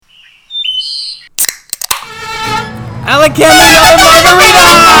Alejandro Margarita!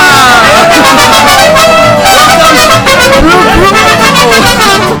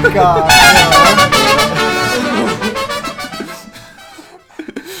 Oh, God.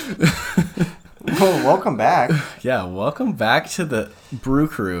 Well, welcome back. Yeah, welcome back to the Brew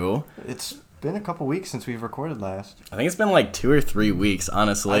Crew. It's been a couple weeks since we've recorded last. I think it's been like 2 or 3 weeks,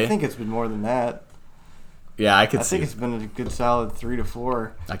 honestly. I think it's been more than that. Yeah, I think it's been a good solid 3 to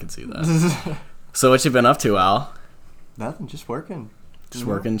 4. I can see that. So what you been up to, Al? Nothing, just working. Just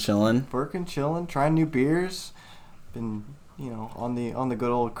working, chilling. Working, chilling, trying new beers. Been, on the good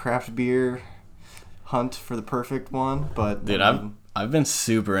old craft beer hunt for the perfect one. But dude, I've been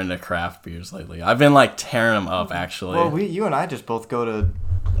super into craft beers lately. I've been like tearing them up, actually. Well, you and I just both go to,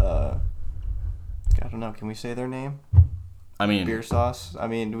 I don't know, can we say their name? I mean, Beer Sauce. I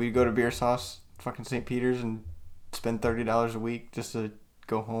mean, we go to Beer Sauce, fucking St. Peter's, and spend $30 a week just to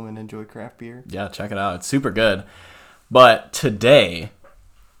go home and enjoy craft beer. Yeah, check it out. It's super good. But today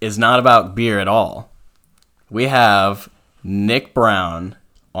is not about beer at all. We have Nick Brown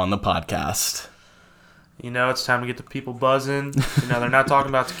on the podcast. It's time to get the people buzzing. They're not talking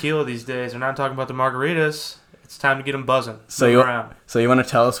about tequila these days. They're not talking about the margaritas. It's time to get them buzzing. So you want to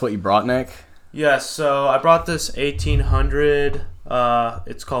tell us what you brought, Nick? Yes, so I brought this 1800.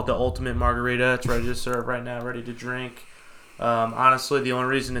 It's called the Ultimate Margarita. It's ready to serve right now, ready to drink. Honestly, the only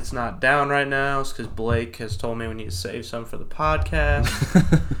reason it's not down right now is because Blake has told me we need to save some for the podcast.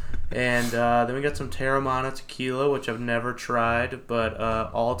 And then we got some Teremana tequila, which I've never tried, but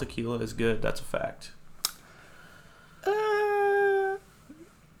all tequila is good. That's a fact.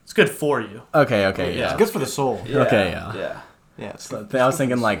 It's good for you. Okay, yeah. It's good for the soul. Yeah. Okay, yeah. Yeah, it's So I was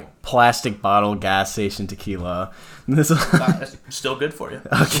thinking like plastic bottle gas station tequila. It's still good for you.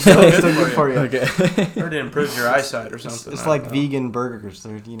 Okay. still good for you. Okay. Or it improves your eyesight or something. It's I like don't know. vegan burgers.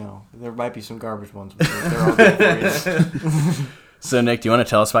 They're, there might be some garbage ones, but they're all good for you. So Nick, do you want to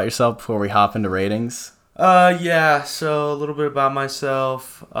tell us about yourself before we hop into ratings? Yeah, so a little bit about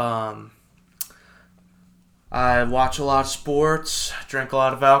myself. I watch a lot of sports, drink a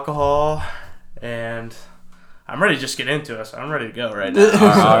lot of alcohol, and I'm ready to just get into it. So I'm ready to go right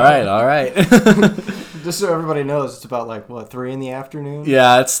now. All right. Just so everybody knows, it's about 3 in the afternoon?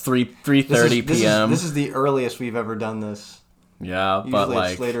 Yeah, it's 3:30 p.m. This is the earliest we've ever done this. Yeah, Usually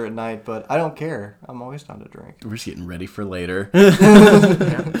but it's later at night, but I don't care. I'm always down to drink. we're just getting ready for later.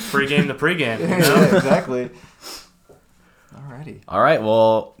 Pre-game to pre-game. Yeah, exactly. Alrighty. All right,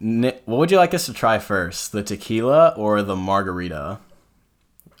 well, Nick, what would you like us to try first? The tequila or the margarita?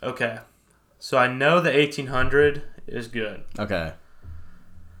 Okay. So I know the 1800 is good. Okay.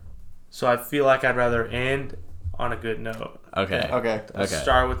 So I feel like I'd rather end on a good note. Okay. Okay. Let's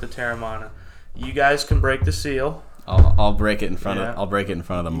start with the Teremana. You guys can break the seal. I'll break it in front Yeah. of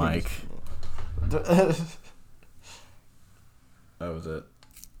the mic. Oh, is it?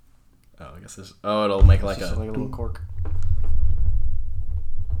 Oh, I guess this. Oh, it'll make like Just a. like a little cork.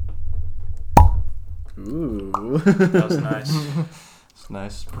 Ooh. That was nice. It's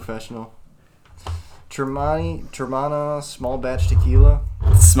nice, professional. Teremana small batch tequila.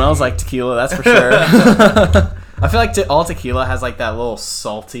 It smells like tequila, that's for sure. I feel like all tequila has like that little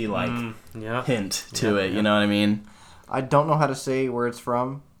salty Yeah. hint to it. You know what I mean? I don't know how to say where it's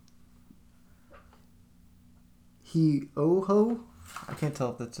from. Hioho? I can't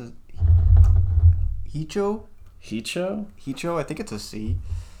tell if that's a Hicho? Hicho? Hicho? I think it's a C.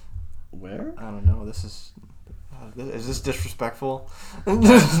 Where? I don't know. Is this disrespectful?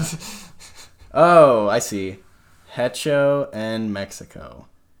 Oh, I see. Hecho and Mexico.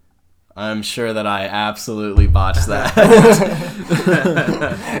 I'm sure that I absolutely botched that.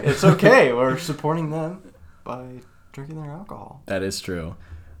 It's okay. We're supporting them by drinking their alcohol. That is true.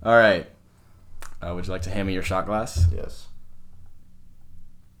 All right. Would you like to hand me your shot glass? Yes.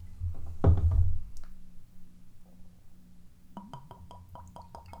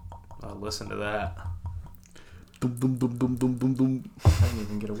 Oh, listen to that. Dum, dum, dum, dum, dum, dum, dum. I didn't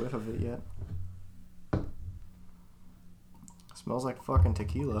even get a whiff of it yet. Smells like fucking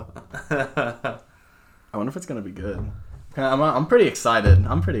tequila. I wonder if it's gonna be good. I'm pretty excited.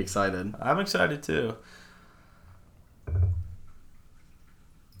 I'm excited too.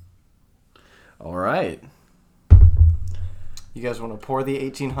 All right. You guys want to pour the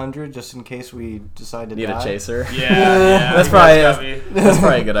 1800 just in case we decide to Need die? a chaser. Yeah. That's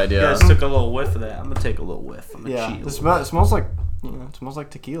probably a good idea. You guys took a little whiff of that. I'm gonna take a little whiff. I'm gonna cheat. It smells like it smells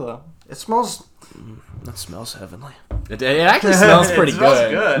like tequila. It smells. That smells heavenly. It actually smells pretty It smells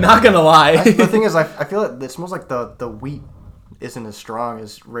good. good. Not gonna lie. The thing is, I feel it smells like the wheat isn't as strong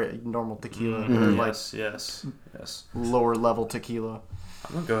as normal tequila or like Yes. lower level tequila.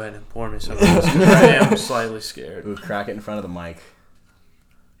 I'm gonna go ahead and pour me some of this because I am slightly scared. Ooh, crack it in front of the mic.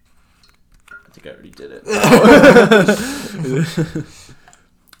 I think I already did it.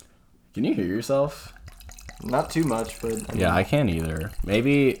 Can you hear yourself? Not too much, but I mean, Yeah, I can't either.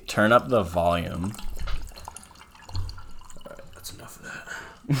 Maybe turn up the volume. That's enough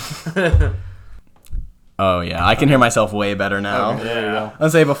of that. Oh, yeah. I can hear myself way better now. Okay, there you go.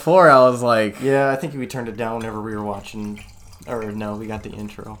 I'd say before I was like... Yeah, I think we turned it down whenever we were watching. Or no, we got the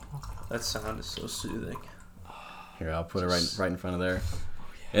intro. That sound is so soothing. Here, I'll put it right in front of there.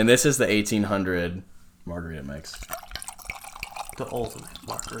 And this is the 1800 margarita mix. The ultimate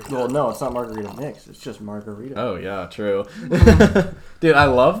margarita. Well, no, it's not margarita mix. It's just margarita. Oh, yeah, true. Dude, I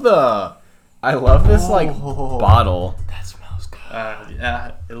love this, like, Oh. bottle. That smells good.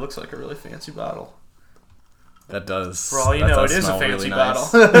 Yeah, it looks like a really fancy bottle. That does. For all you that know, does it is a smell fancy really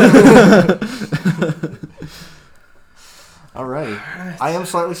nice. bottle. Alrighty. I am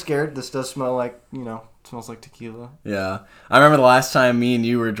slightly scared. This does smell like, smells like tequila. Yeah. I remember the last time me and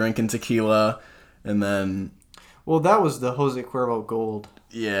you were drinking tequila, and then... Well, that was the Jose Cuervo Gold.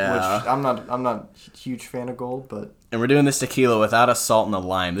 Yeah. Which I'm not a huge fan of gold, but And we're doing this tequila without a salt and a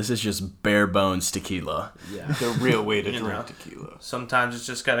lime. This is just bare bones tequila. Yeah. the real way to You drink know. tequila. Sometimes it's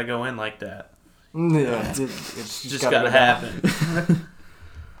just gotta go in like that. Yeah, it's Just gotta gotta go down. happen.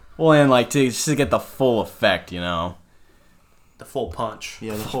 Well, and like just to get the full effect, you know. The full punch.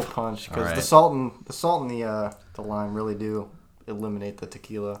 Yeah, the whole punch because Alright. the salt and the lime really do eliminate the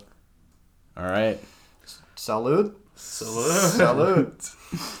tequila. All right. Salud. Salud.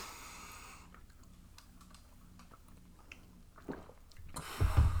 Salud.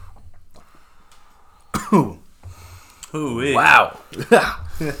 Ooh-wee. Wow.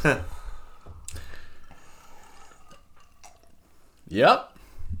 Yep.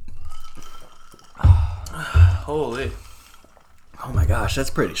 Holy. Oh my gosh, that's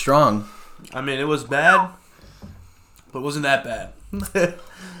pretty strong. I mean, it was bad, but it wasn't that bad.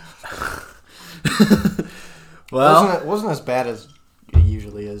 Well, It wasn't as bad as it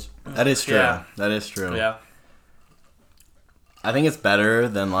usually is. that is true. Yeah. That is true. Yeah. I think it's better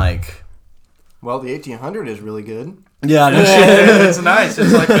than like. Well, the 1800 is really good. Yeah. No It's nice.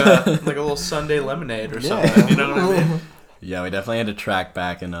 It's like a little Sunday lemonade or Yeah. something. You know what I mean? Yeah, we definitely had to track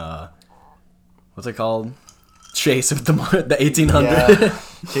back and what's it called? Chase with the 1800. Yeah,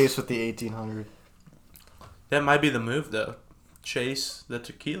 chase with the 1800. That might be the move, though. Chase the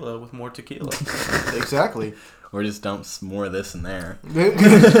tequila with more tequila. Exactly. Or just dump some more of this in there.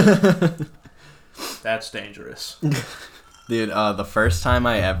 That's dangerous. Dude, the first time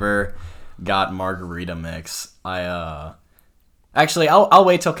I ever got margarita mix, actually I'll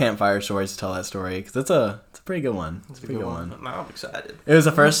wait till campfire stories to tell that story because it's a pretty good one. It's a pretty good one. Now I'm excited. It was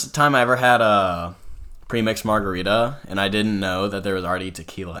the first time I ever had a pre-mixed margarita, and I didn't know that there was already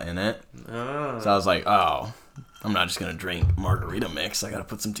tequila in it. Oh. So I was like, oh, I'm not just gonna drink margarita mix. I gotta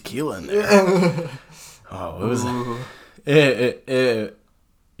put some tequila in there. Oh, it was.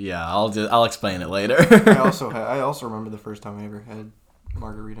 Yeah, I'll explain it later. I also remember the first time I ever had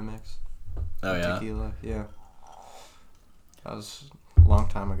margarita mix. Oh yeah. Tequila. Yeah. That was a long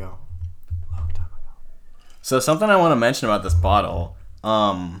time ago. So something I want to mention about this bottle.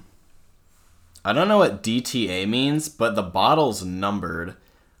 I don't know what DTA means, but the bottle's numbered,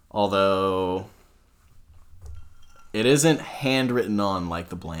 although it isn't handwritten on like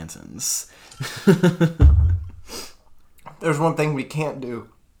the Blantons. There's one thing we can't do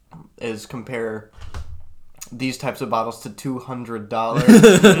is compare these types of bottles to $200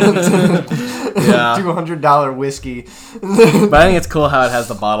 Yeah. $200 whiskey. But I think it's cool how it has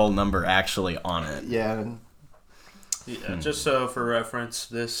the bottle number actually on it. Yeah. Yeah, just so for reference,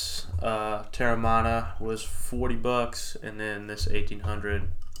 this Terramana was $40, and then this 1800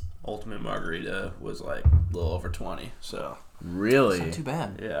 Ultimate Margarita was like a little over 20. So Really? Not too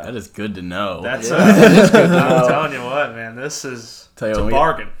bad. yeah, That is good to know. that's That is good to I'm know. telling you what, man, this is Tell you it's a what,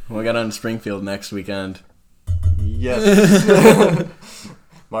 bargain. we got on Springfield next weekend. Yes.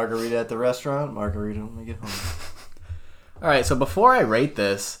 Margarita at the restaurant, margarita when we get home. All right, so before I rate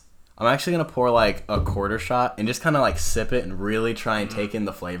this, I'm actually going to pour like a quarter shot and just kind of like sip it and really try and take in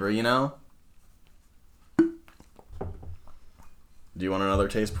the flavor, you know? Do you want another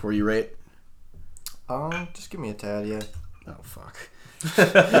taste before you rate? Just give me a tad, yeah. Oh, fuck. Give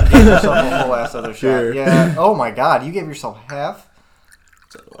yourself a whole ass other shot. Sure. Yeah. Oh my god, you gave yourself half?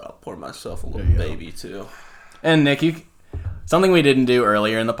 So I'll pour myself a little There you go. baby too. And Nick, something we didn't do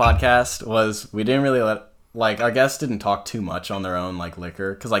earlier in the podcast was we didn't really our guests didn't talk too much on their own, like,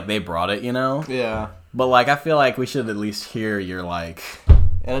 liquor, because, like, they brought it, you know? Yeah. But, like, I feel like we should at least hear your, like,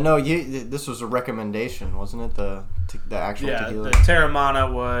 And I know this was a recommendation, wasn't it? The actual tequila. The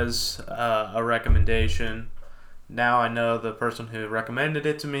Terramana was a recommendation. Now I know the person who recommended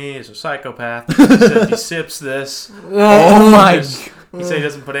it to me is a psychopath. He says he sips this. Oh my! He said he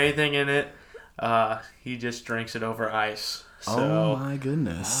doesn't put anything in it. He just drinks it over ice. So Oh my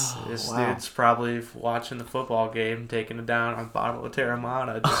goodness! this wow. dude's probably watching the football game, taking it down on a bottle of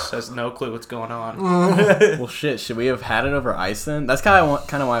Terramana. Just has no clue what's going on. Well, shit. Should we have had it over ice then? That's kind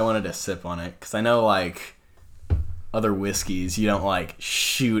of why I wanted to sip on it, because I know like other whiskeys, you don't like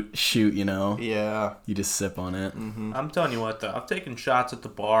shoot. You know, Yeah. you just sip on it. I'm telling you what, though, I've taken shots at the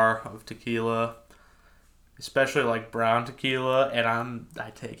bar of tequila, especially like brown tequila, and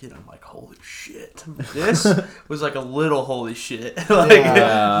I take it, I'm like, holy shit. This was like a little holy shit. Like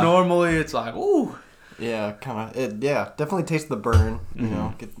Yeah. normally it's like, ooh. Yeah, kind of. Yeah, definitely taste the burn. You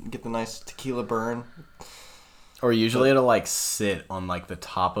know, get the nice tequila burn. Or usually it'll like sit on like the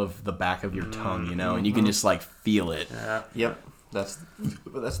top of the back of your tongue, you know, and you can just like feel it. Yeah. Yep. That's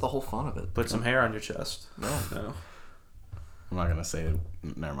the whole fun of it. Put some hair on your chest. Yeah. No. I'm not gonna say it.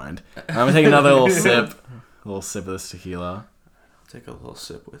 Never mind. I'm gonna take another little sip. A little sip of this tequila. Take a little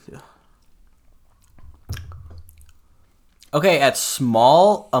sip with you. Okay, at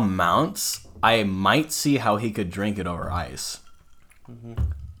small amounts, I might see how he could drink it over ice.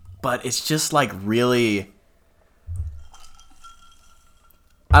 But it's just like really...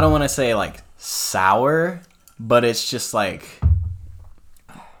 I don't want to say like sour, but it's just like...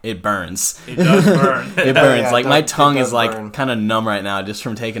 It burns. It does burn. It burns. Yeah, like it my does- tongue it is does like burn. kind of numb right now just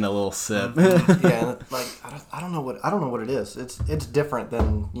from taking a little sip. Yeah, and like I don't know what it is. It's different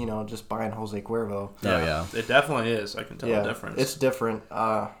than just buying Jose Cuervo. Oh yeah. It definitely is. I can tell the difference. It's different.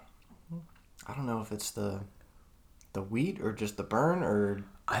 I don't know if it's the wheat or just the burn or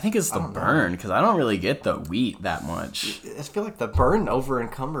I think it's the don't know. burn because I don't really get the wheat that much. I feel like the burn over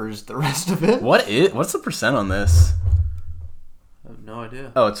encumbers the rest of it. What's the percent on this? I have no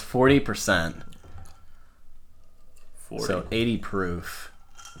idea. Oh, it's 40%. 40. So 80 proof.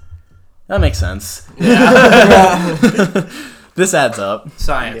 That makes sense. This adds up.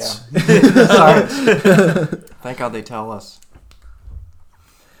 Science. Science. Thank God they tell us.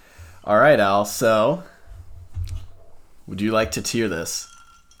 All right, Al. So, would you like to tier this?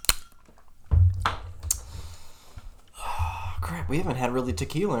 Oh, crap, we haven't had really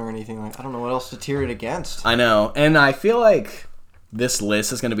tequila or anything like. I don't know what else to tier it against. I know, and I feel like this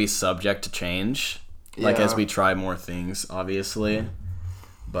list is going to be subject to change, like Yeah. as we try more things, obviously.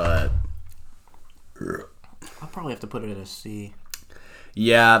 But I'll probably have to put it at a C.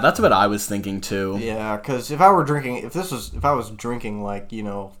 yeah, that's what I was thinking too. Yeah, because if I was drinking like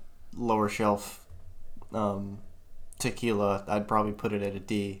lower shelf tequila, I'd probably put it at a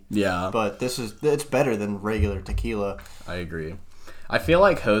D. Yeah, But it's better than regular tequila. I agree. I feel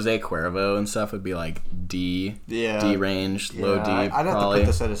like Jose Cuervo and stuff would be like D, Yeah, D range, low D, I'd have to probably. put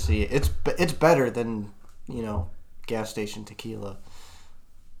this at a C. It's better than gas station tequila,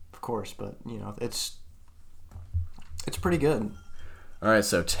 of course, but it's pretty good. All right,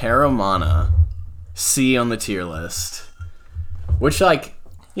 so Terramana, C on the tier list, which that's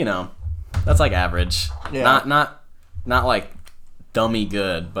like average. Yeah. Not like dummy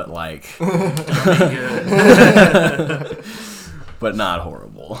good, but like, Good. but not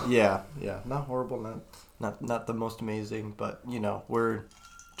horrible. Yeah, not horrible, not the most amazing, but we're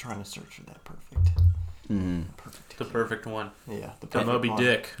trying to search for that perfect The perfect one. yeah, the The perfect Moby one.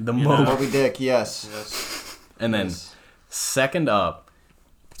 Dick. The you Moby- know? Moby Dick, yes. Yes. And then Yes. second up,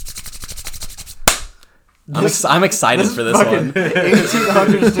 I'm excited for this one.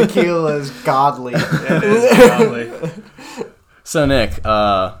 1800s tequila is godly. It is probably. So Nick,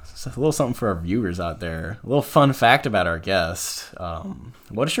 a little something for our viewers out there. A little fun fact about our guest.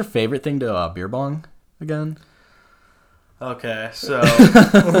 What is your favorite thing to beer bong again? Okay, so when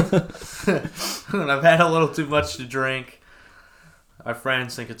I've had a little too much to drink, my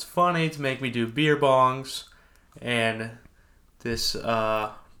friends think it's funny to make me do beer bongs, and this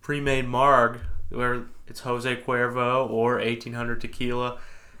pre-made marg, where it's Jose Cuervo or 1800 tequila,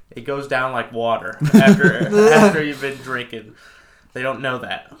 it goes down like water after you've been drinking. They don't know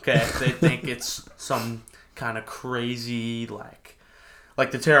that, okay? They think it's some kind of crazy, like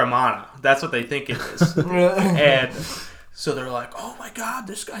the Terramana. That's what they think it is. And so they're like, oh my God,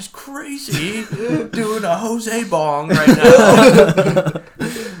 this guy's crazy doing a Jose bong right now.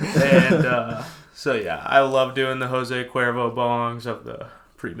 And so yeah, I love doing the Jose Cuervo bongs of the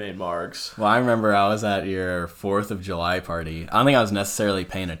pre-made margs. Well, I remember I was at your 4th of July party. I don't think I was necessarily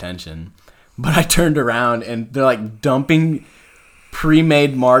paying attention, but I turned around and they're like dumping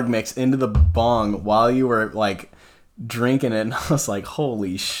pre-made marg mix into the bong while you were like drinking it, and I was like,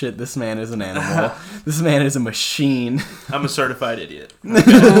 holy shit, this man is an animal. This man is a machine. I'm a certified idiot.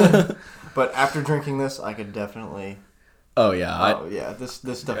 But after drinking this, I could definitely. Oh yeah. This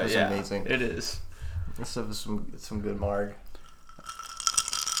stuff is amazing. It is. This stuff is some good marg.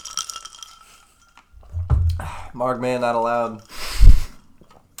 Marg man not allowed.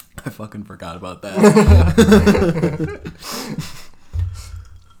 I fucking forgot about that.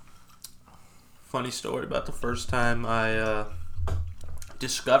 Funny story about the first time I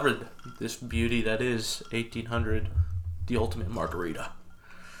discovered this beauty that is 1800, the ultimate margarita.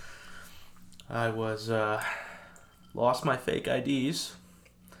 I was lost my fake IDs,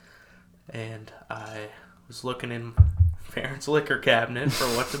 and I was looking in parents' liquor cabinet for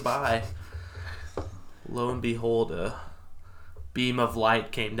what to buy. Lo and behold, a beam of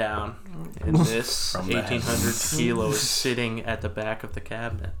light came down, and this 1800 tequila was sitting at the back of the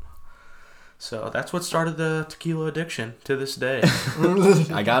cabinet. So that's what started the tequila addiction to this day.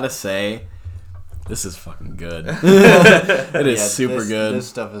 I gotta say, this is fucking good. It is super good. This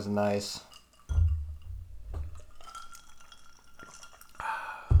stuff is nice.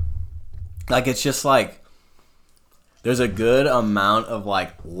 Like, it's just like, there's a good amount of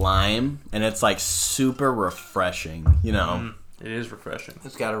like lime, and it's like super refreshing, you know? It is refreshing.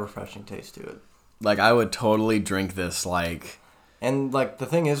 It's got a refreshing taste to it. Like, I would totally drink this, like... And, like, the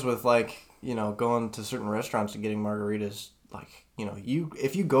thing is with, like, you know, going to certain restaurants and getting margaritas, like, you know,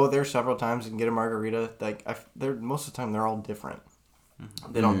 if you go there several times and get a margarita, like, they're most of the time they're all different.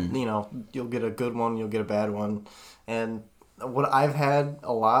 They don't, you know, you'll get a good one, you'll get a bad one. And what I've had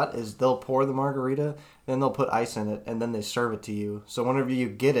a lot is they'll pour the margarita, then they'll put ice in it, and then they serve it to you. So whenever you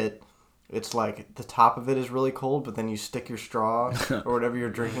get it, it's like the top of it is really cold, but then you stick your straw or whatever you're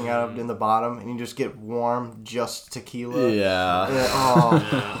drinking out of in the bottom, and you just get warm, just tequila. Yeah.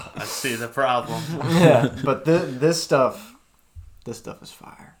 I see the problem. Yeah, but this stuff is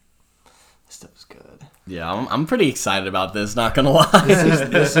fire. This stuff is good. Yeah, I'm pretty excited about this, not gonna lie.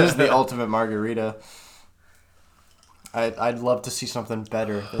 This is the ultimate margarita. I'd love to see something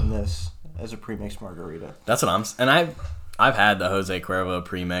better than this as a premixed margarita. That's what and I've had the Jose Cuervo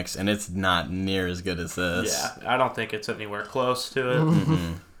premix, and it's not near as good as this. Yeah, I don't think it's anywhere close to it.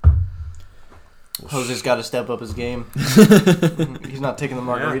 Mm-hmm. Jose's got to step up his game. He's not taking the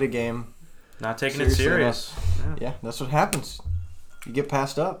margarita game. Not taking it serious. Yeah, that's what happens. You get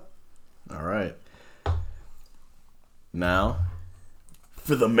passed up. All right. Now,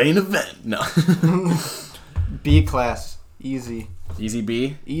 for the main event. No. B class. Easy. Easy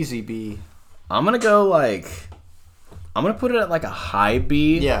B? Easy B. I'm going to go like... I'm going to put it at like a high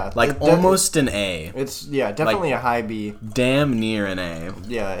B. Yeah. Like almost an A. It's, definitely like, a high B. Damn near an A.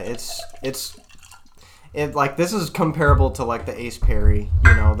 Yeah, it's like, this is comparable to like the Ace Perry,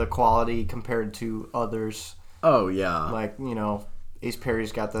 you know, the quality compared to others. Oh, yeah. Like, you know, Ace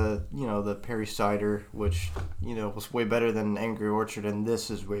Perry's got the, you know, the Perry Cider, which, you know, was way better than Angry Orchard, and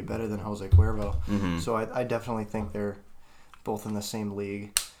this is way better than Jose Cuervo. Mm-hmm. So I definitely think they're both in the same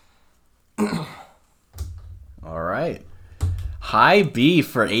league. All right. High B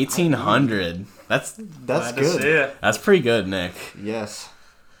for 1800. That's Glad good. to see it. That's pretty good, Nick. Yes.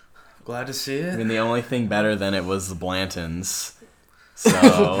 Glad to see I it. mean, the only thing better than it was the Blantons. So,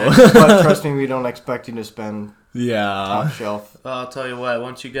 But trust me, we don't expect you to spend yeah. top shelf. I'll tell you what,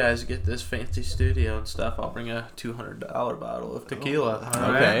 once you guys get this fancy studio and stuff, I'll bring a $200 bottle of tequila.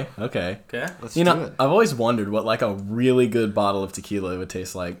 All right? Okay. Let's You do know, it. I've always wondered what like a really good bottle of tequila would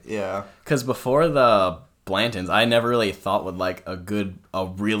taste like. Yeah. Because before the Blantons, I never really thought what like a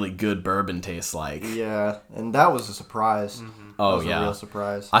really good bourbon tastes like. Yeah, and that was a surprise. Mm-hmm. Oh, that was yeah. a real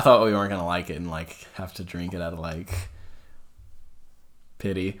surprise. I thought we weren't gonna like it and like have to drink it out of like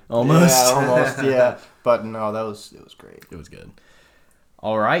pity almost. Yeah, almost. Yeah, but no, it was great. It was good.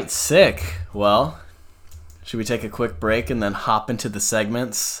 All right, sick. Well, should we take a quick break and then hop into the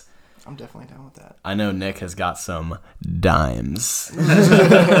segments? I'm definitely down with that. I know Nick has got some dimes.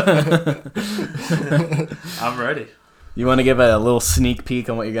 I'm ready. You want to give a little sneak peek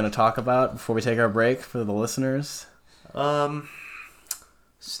on what you're going to talk about before we take our break for the listeners?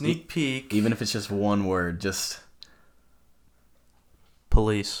 Sneak peek. Even if it's just one word, just...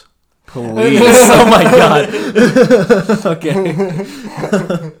 Police. Police. Oh my god. Okay.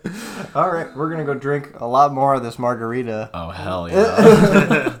 All right, we're gonna go drink a lot more of this margarita, Oh, hell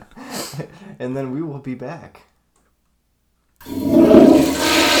yeah. and then we will be back.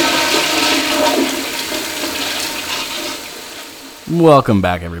 Welcome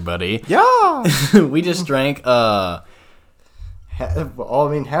back, everybody. Yeah. We just drank, Half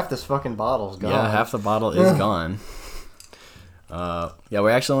this fucking bottle's gone. yeah, half the bottle is gone. Yeah,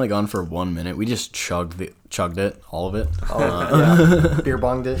 we're actually only gone for 1 minute. We just chugged it, all of it. Yeah. Beer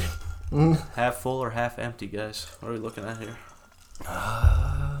bonged it. Half full or half empty, guys? What are we looking at here?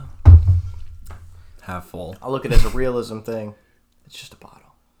 Half full. I look at it as a realism thing. It's just a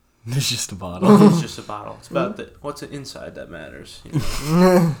bottle. It's just a bottle. It's just a bottle. It's about what's inside that matters. You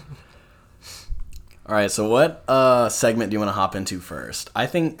know? All right, so what segment do you want to hop into first? I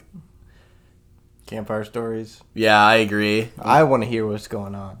think... Campfire stories. Yeah, I agree. I want to hear what's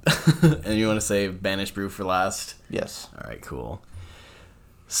going on. And you want to save Banished Brew for last? Yes. All right, cool.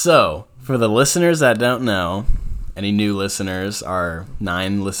 So, for the listeners that don't know, any new listeners, our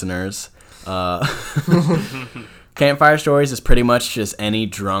 9 listeners, Campfire Stories is pretty much just any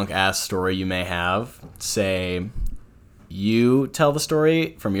drunk-ass story you may have. Say, you tell the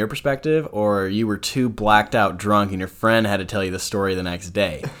story from your perspective, or you were too blacked out drunk and your friend had to tell you the story the next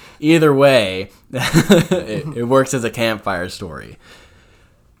day. Either way, it works as a campfire story.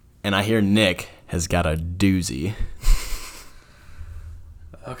 And I hear Nick has got a doozy.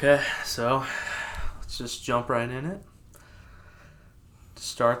 Okay, so let's just jump right in it. To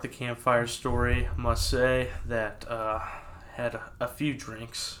start the campfire story, I must say that had a few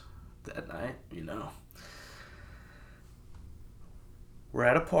drinks that night, you know. We're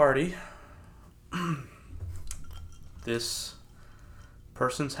at a party. This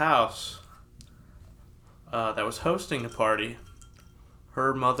person's house that was hosting the party,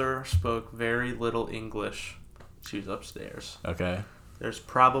 her mother spoke very little English. She was upstairs. Okay. There's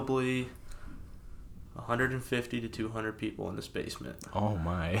probably 150 to 200 people in this basement. Oh,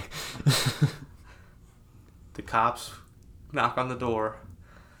 my. The cops knock on the door,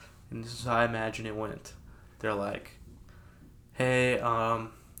 and this is how I imagine it went. They're like, hey,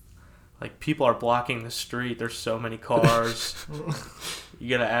 like, people are blocking the street. There's so many cars. You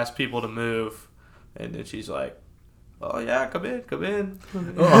gotta ask people to move. And then she's like, oh, yeah, come in.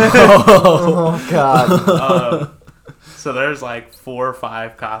 Oh, God. So there's like 4 or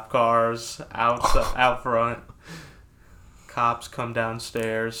 5 cop cars out front. Cops come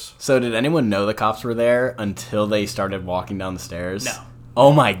downstairs. So did anyone know the cops were there until they started walking down the stairs? No.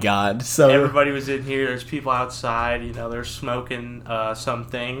 Oh my God. So Everybody was in here. There's people outside. You know, they're smoking some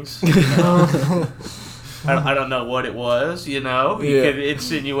things. You know? I don't know what it was, you know. You could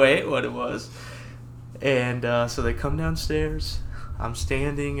insinuate what it was. And so they come downstairs. I'm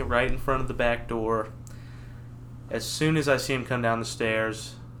standing right in front of the back door. As soon as I see him come down the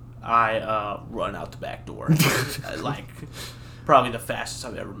stairs, I run out the back door. Like, probably the fastest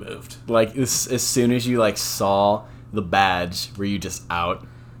I've ever moved. like as soon as you like saw the badge, were you just out?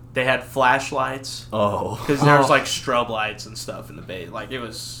 They had flashlights. Oh. Because there was like strobe lights and stuff in the bay. Like, it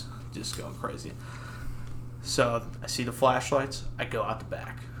was just going crazy. So I see the flashlights. I go out the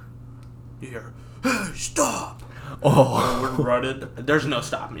back. You hear, hey, stop! Oh. We're running. There's no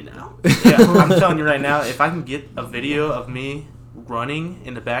stopping me now. Yeah, I'm telling you right now, if I can get a video of me running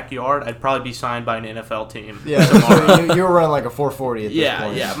in the backyard, I'd probably be signed by an NFL team. Yeah, so you were running like a 440 at this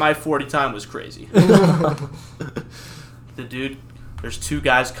point. Yeah, my 40 time was crazy. The dude, there's 2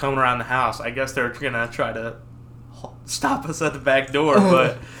 guys coming around the house. I guess they're gonna try to stop us at the back door,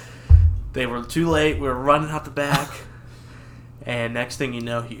 but they were too late. We were running out the back, and next thing you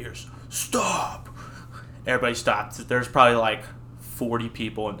know, he hears, stop! Everybody stopped. There's probably like 40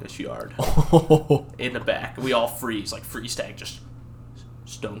 people in this yard. In the back. We all freeze, like freeze tag, just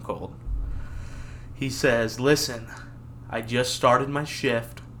stone cold. He says, listen, I just started my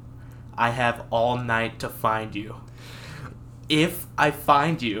shift. I have all night to find you. If I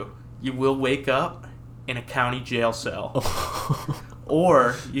find you, you will wake up in a county jail cell.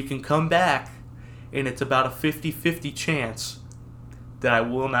 Or you can come back, and it's about a 50-50 chance that I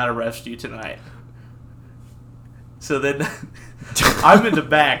will not arrest you tonight. So then I'm in the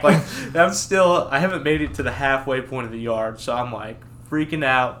back. Like, I haven't made it to the halfway point of the yard. So I'm like freaking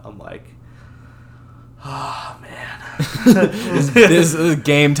out. I'm like, oh, man. This is a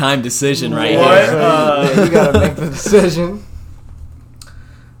game time decision right What? here. Yeah, you gotta make the decision.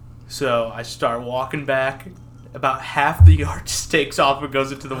 So I start walking back. About half the yard just takes off and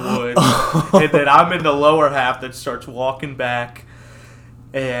goes into the woods. And then I'm in the lower half that starts walking back.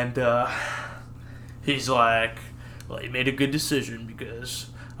 And he's like, well, you made a good decision because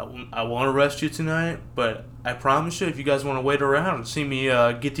I won't arrest you tonight, but I promise you, if you guys want to wait around and see me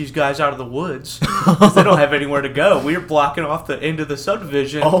get these guys out of the woods, 'cause they don't have anywhere to go. We were blocking off the end of the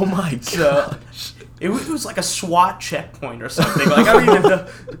subdivision. Oh my gosh. So it was like a SWAT checkpoint or something. Like, I don't even know.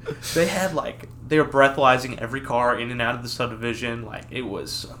 They were breathalyzing every car in and out of the subdivision. Like, it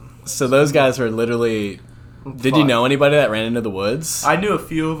was. So those guys were literally. Did you know anybody that ran into the woods? I knew a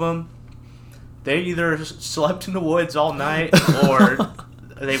few of them. they either slept in the woods all night or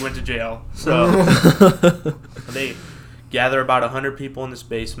they went to jail. So they gather about 100 people in this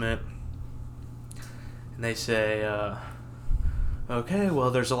basement, and they say, okay,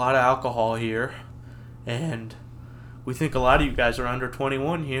 well, there's a lot of alcohol here, and we think a lot of you guys are under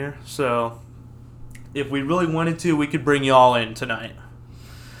 21 here, so if we really wanted to, we could bring you all in tonight.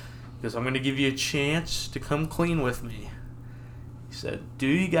 Because I'm going to give you a chance to come clean with me. He said, do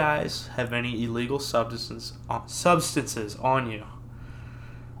you guys have any illegal substances on you?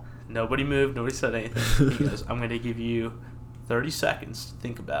 Nobody moved. Nobody said anything. He goes, I'm going to give you 30 seconds to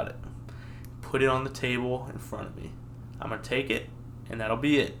think about it. Put it on the table in front of me. I'm going to take it, and that'll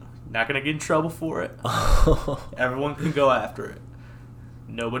be it. Not going to get in trouble for it. Everyone can go after it.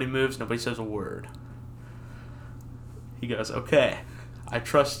 Nobody moves. Nobody says a word. He goes, okay, I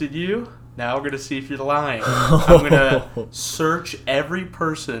trusted you. Now we're going to see if you're lying. I'm going to search every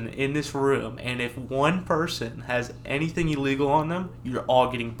person in this room, and if one person has anything illegal on them, you're all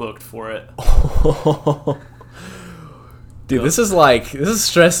getting booked for it. Dude, this is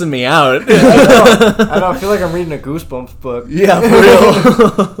stressing me out. I know. I feel like I'm reading a Goosebumps book. Yeah, for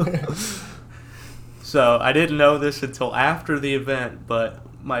real. So I didn't know this until after the event, but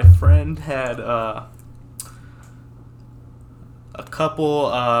my friend had a couple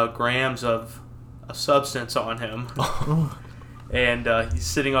grams of a substance on him. And he's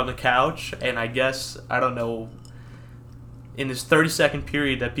sitting on the couch, and I guess, I don't know, in this 30-second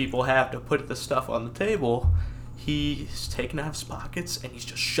period that people have to put the stuff on the table, he's taking out his pockets, and he's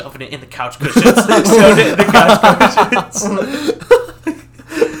just shoving it in the couch cushions. Shoving it in the couch cushions.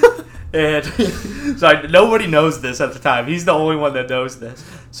 And so nobody knows this at the time. He's the only one that knows this.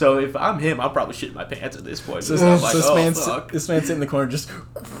 So if I'm him, I'll probably shit my pants at this point. So, Like, this man's sitting in the corner just they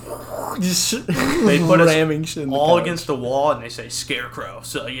put ramming us shit in the all couch. against the wall, and they say scarecrow.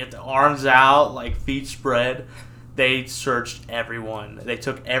 So you have the arms out, like feet spread. They searched everyone. They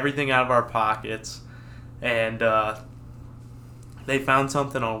took everything out of our pockets, and they found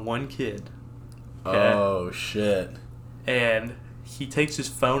something on one kid. Okay? Oh, shit. And he takes his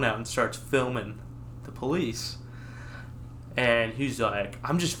phone out and starts filming the police. And he's like,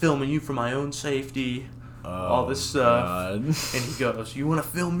 I'm just filming you for my own safety, all this stuff. God. And he goes, you want to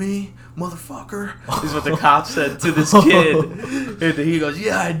film me, motherfucker? Is what the cop said to this kid. And he goes,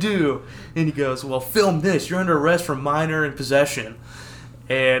 yeah, I do. And he goes, well, film this. You're under arrest for minor in possession.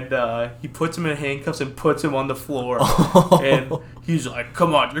 And he puts him in handcuffs and puts him on the floor. And he's like,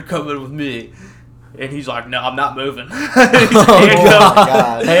 come on, you're coming with me. And he's like, no, I'm not moving. He's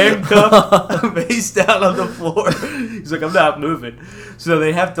handcuffed, face down on the floor. He's like, I'm not moving. So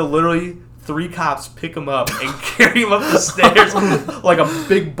they have to literally, 3 cops pick him up and carry him up the stairs like a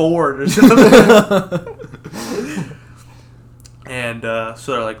big board or something. And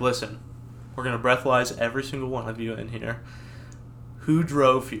so they're like, listen, we're going to breathalyze every single one of you in here. Who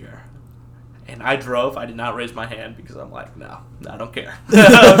drove here? And I drove. I did not raise my hand because I'm like, no, I don't care.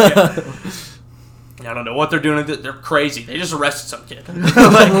 I don't know what they're doing. They're crazy. They just arrested some kid. Like,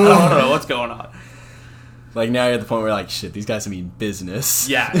 I don't know what's going on. Like, now you're at the point where, like, shit, these guys mean business.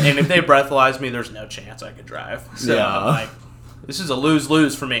 Yeah, and if they breathalyze me, there's no chance I could drive. So Yeah. I'm like, this is a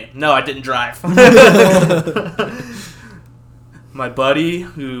lose-lose for me. No, I didn't drive. My buddy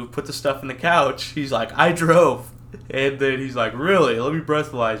who put the stuff in the couch, he's like, I drove. And then he's like, really? Let me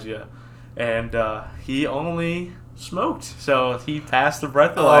breathalyze you. And he only smoked. So he passed the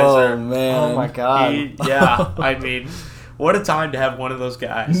breathalyzer. Oh, man. Oh my God. Yeah, I mean, what a time to have one of those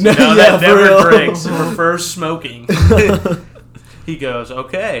guys. Yeah, That for never real. drinks, prefers smoking. He goes,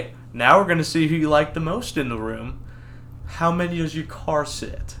 okay, now we're going to see who you like the most in the room. How many does your car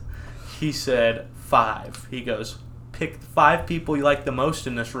sit? He said 5. He goes, pick 5 people you like the most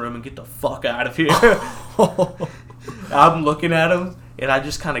in this room and get the fuck out of here. I'm looking at him, and I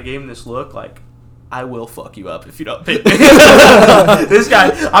just kind of gave him this look like, I will fuck you up if you don't pick me. This guy,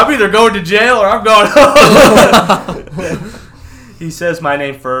 I'm either going to jail or I'm going home. He says my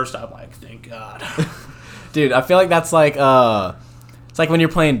name first. I'm like, thank God. Dude, I feel like that's like, it's like when you're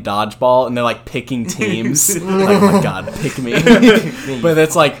playing dodgeball and they're like picking teams. Like, oh my God, pick me. But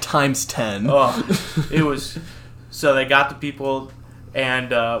it's like times 10. Oh, it was, so they got the people, and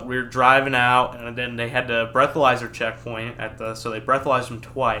we were driving out, and then they had the breathalyzer checkpoint so they breathalyzed him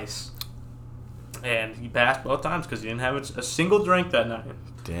twice. And he passed both times because he didn't have a single drink that night.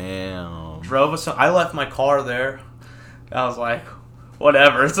 Damn. Drove us. I left my car there. I was like,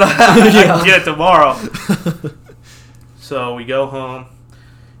 whatever. It's not, I can get it tomorrow. So we go home,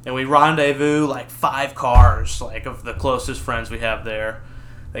 and we rendezvous like 5 cars, like of the closest friends we have there,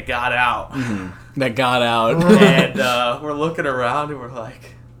 that got out. That got out. And we're looking around, and we're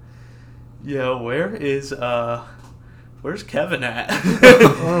like, yo, where's Kevin at?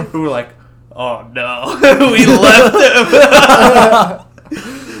 We were like, oh no, we left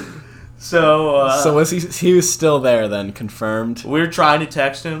him. So was he was still there then, confirmed? we were trying to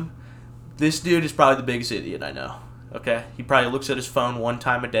text him. This dude is probably the biggest idiot I know. Okay, he probably looks at his phone one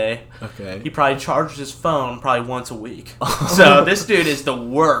time a day. Okay. He probably charges his phone probably once a week. So this dude is the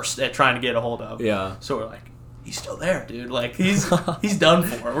worst at trying to get a hold of. Yeah. So we're like, he's still there, dude. Like he's done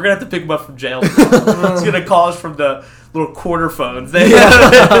for. We're gonna have to pick him up from jail. He's gonna call us from the little quarter phones.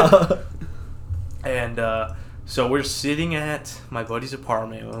 And so we're sitting at my buddy's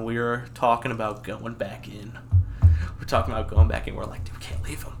apartment when we were talking about going back in. We're talking about going back in. We're like, dude, we can't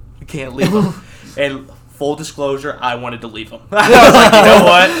leave him. We can't leave him. And full disclosure, I wanted to leave him. I was like, you know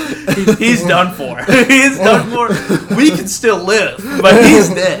what? He's done for. He's done for. We can still live, but he's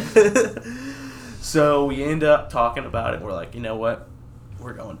dead. So we end up talking about it. We're like, you know what?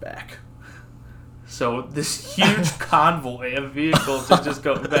 We're going back. So this huge convoy of vehicles is just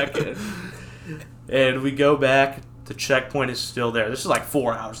going back in. And we go back. The checkpoint is still there. This is like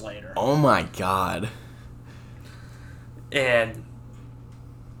 4 hours later. Oh my god. And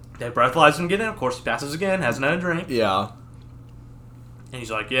they breathalyze him again. Of course, he passes again. Hasn't had a drink. Yeah. And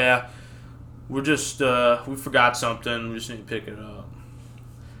he's like, yeah, we're just, we forgot something. We just need to pick it up.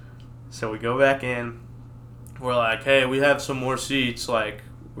 So we go back in. We're like, hey, we have some more seats. Like,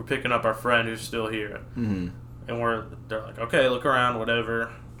 we're picking up our friend who's still here. Mm-hmm. And they're like, okay, look around,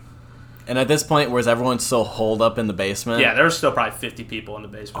 whatever. And at this point, was everyone still holed up in the basement? Yeah, there was still probably 50 people in the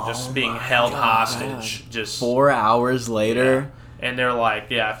basement just being held hostage. Just 4 hours later? Yeah. And they're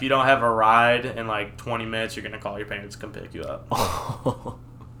like, yeah, if you don't have a ride in like 20 minutes, you're going to call your parents to come pick you up.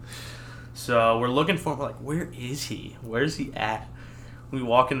 So we're looking for him. We're like, where is he? Where's he at? We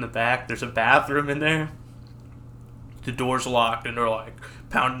walk in the back. There's a bathroom in there. The door's locked, and they're like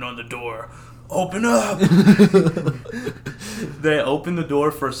pounding on the door. Open up! They open the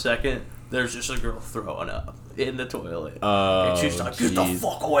door for a second. There's just a girl throwing up in the toilet. And she's like, get the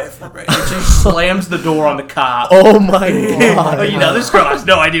fuck away from me. And she slams the door on the cop. Oh my god. You know, this girl has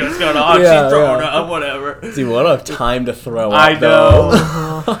no idea what's going on. Yeah, She's throwing up, whatever. Dude, what a time to throw up, I know.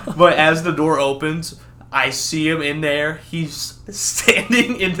 though. But as the door opens, I see him in there. He's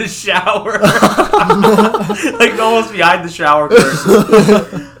standing in the shower. Like almost behind the shower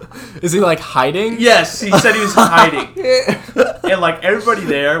curtain. Is he like hiding? Yes, he said he was hiding. And like everybody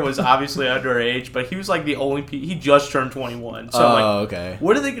there was obviously underage, but he was like the only he just turned 21. So I'm like, okay.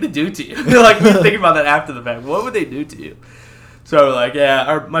 what are they gonna do to you? Like you think about that after the fact. What would they do to you? So we're like,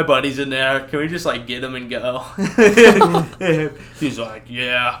 yeah, my buddy's in there. Can we just like get him and go? He's like,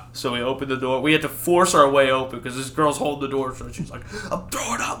 yeah. So we opened the door. We had to force our way open because this girl's holding the door. So she's like, I'm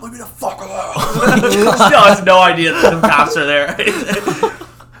throwing up. Let me the fuck alone. Still has no idea that the cops are there.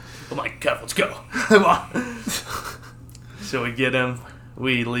 I'm like, Kev, let's go. Come on. So we get him.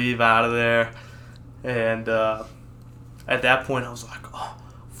 We leave out of there. And at that point, I was like, oh,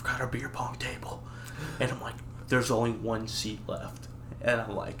 I forgot our beer pong table. And I'm like, there's only one seat left. And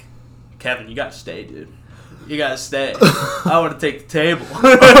I'm like, Kevin, you got to stay, dude. You got to stay. I want to take the table. Oh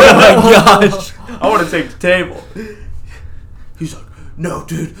my gosh. I want to take the table. He's like, no,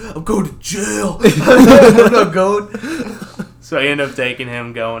 dude, I'm going to jail. I'm not going. So I end up taking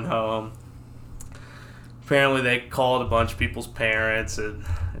him, going home. Apparently, they called a bunch of people's parents, and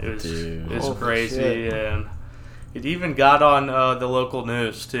it was crazy. Shit. And it even got on the local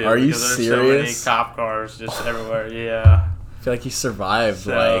news too. Are you because there's serious? so many cop cars just everywhere. Yeah. I feel like he survived.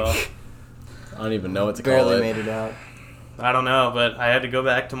 So, like, I don't even know what to call Barely it. made it out. I don't know, but I had to go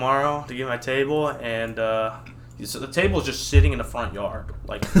back tomorrow to get my table, and so the table's just sitting in the front yard,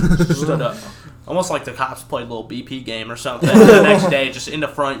 like stood up, almost like the cops played a little BP game or something. The next day, just in the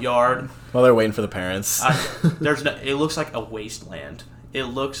front yard. While they're waiting for the parents. It looks like a wasteland. It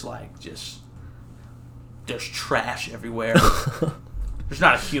looks like just there's trash everywhere. There's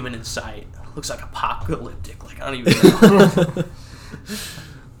not a human in sight. It looks like apocalyptic. Like I don't even know.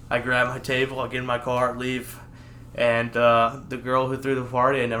 I grab my table, I get in my car, leave, and the girl who threw the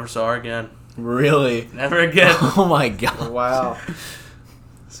party, I never saw her again. Really? Never again. Oh my god. Wow.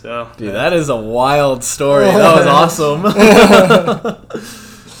 So, Dude, that is a wild story. That was awesome.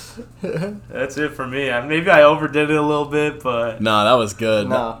 that's it for me. Maybe I overdid it a little bit, but... No, that was good.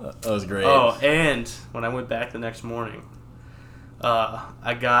 No. That was great. Oh, and when I went back the next morning,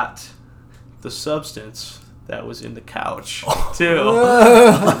 I got the substance that was in the couch, too.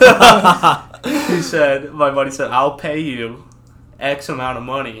 My buddy said, I'll pay you X amount of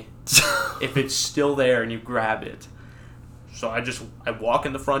money if it's still there and you grab it. So I walk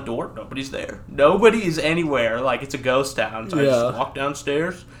in the front door. Nobody's there. Nobody is anywhere. Like it's a ghost town. So I just walk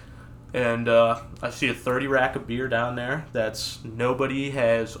downstairs. And I see a 30 rack of beer down there that's nobody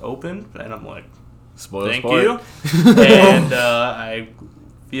has opened, and I'm like, Spoil thank sport. you. And I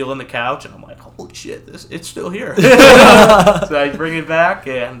feel in the couch, and I'm like, holy shit, it's still here. So I bring it back,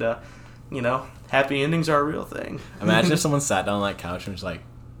 and happy endings are a real thing. Imagine if someone sat down on that couch and was like,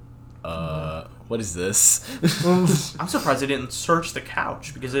 what is this? I'm surprised they didn't search the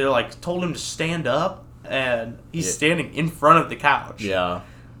couch because they told him to stand up, and he's standing in front of the couch. Yeah.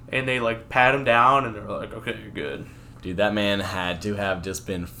 And they pat him down, and they're like, okay, you're good. Dude, that man had to have just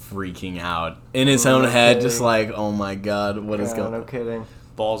been freaking out in his own head, just like, oh my god, what is going on? No kidding.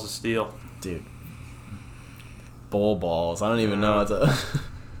 Balls of steel. Dude. Bull balls. I don't even know what to...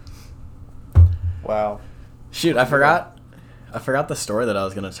 Wow. Shoot, I forgot the story that I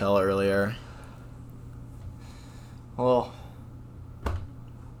was going to tell earlier. Well, I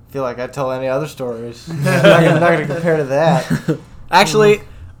feel like I tell any other stories. I'm not going to compare to that. Actually,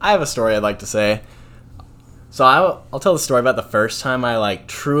 I have a story I'd like to say. So I'll tell the story about the first time I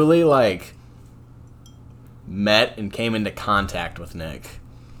truly met and came into contact with Nick.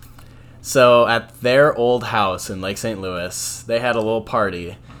 So at their old house in Lake St. Louis, they had a little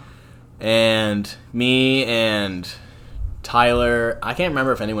party. And me and Tyler, I can't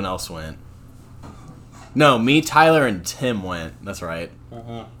remember if anyone else went. No, me, Tyler, and Tim went. That's right.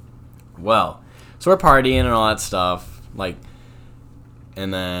 Mm-hmm. Well, so we're partying and all that stuff.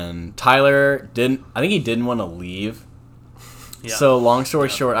 And then Tyler I think he didn't want to leave. Yeah. So long story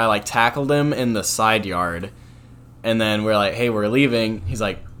short, I tackled him in the side yard. And then we're like, hey, we're leaving. He's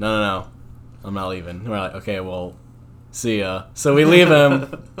like, no, I'm not leaving. And we're like, okay, well, see ya. So we leave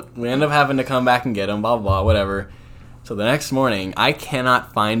him. We end up having to come back and get him, blah, blah, blah, whatever. So the next morning, I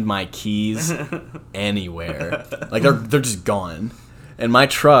cannot find my keys anywhere. They're just gone. And my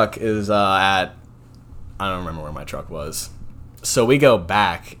truck is I don't remember where my truck was. So we go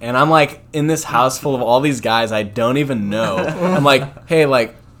back, and I'm in this house full of all these guys I don't even know. I'm like, hey,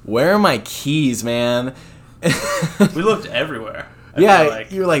 where are my keys, man? We looked everywhere.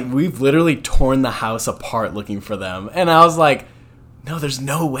 You're we've literally torn the house apart looking for them. And I was like, no, there's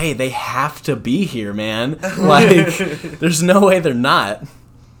no way. They have to be here, man. There's no way they're not.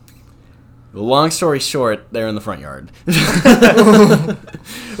 Long story short, they're in the front yard.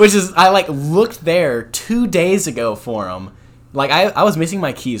 Which is, I looked there 2 days ago for them. I was missing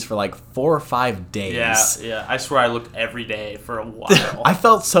my keys for 4 or 5 days. Yeah. I swear I looked every day for a while. I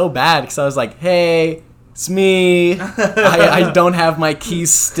felt so bad because I was like, hey, it's me. I don't have my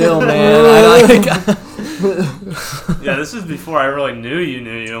keys still, man. Yeah, this is before I really knew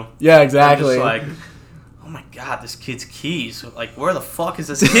you. Yeah, exactly. I'm just oh my god, this kid's keys. Where the fuck is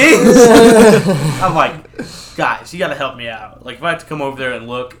this keys? I'm like, guys, you gotta help me out. If I had to come over there and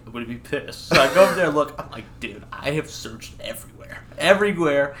look, I would be pissed. So I go over there and look. I'm like, dude, I have searched everywhere.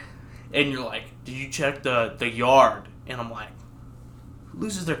 And you're like, did you check the yard? And I'm like, who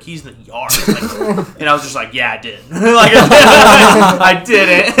loses their keys in the yard? And I was just like, yeah, I did. I did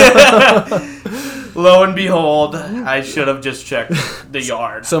it. Lo and behold, I should have just checked the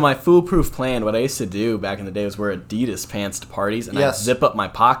yard. So my foolproof plan, what I used to do back in the day was wear Adidas pants to parties, and I'd zip up my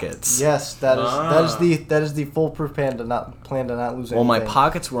pockets. Yes, that is the foolproof plan to not lose anything. Well, my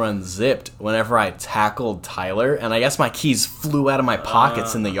pockets were unzipped whenever I tackled Tyler, and I guess my keys flew out of my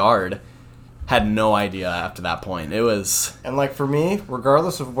pockets in the yard. Had no idea after that point. It was... And for me,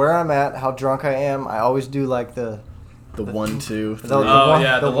 regardless of where I'm at, how drunk I am, I always do the 1, 2, 3. The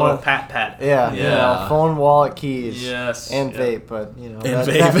little pat. Yeah. Phone, wallet, keys. Yes. And vape, but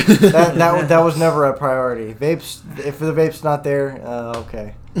vape. That was never a priority. Vapes, if the vape's not there,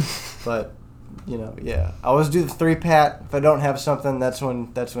 okay. But I always do the 3-pat. If I don't have something, that's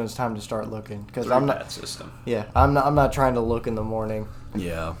when it's time to start looking. Because I'm not system. Yeah, I'm not trying to look in the morning.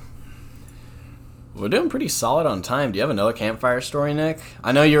 Yeah. We're doing pretty solid on time. Do you have another campfire story, Nick?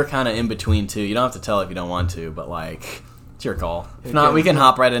 I know you're kind of in between, too. You don't have to tell if you don't want to, but, it's your call. If not, we can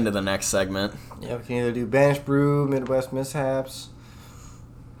hop right into the next segment. Yeah, we can either do Banished Brew, Midwest Mishaps.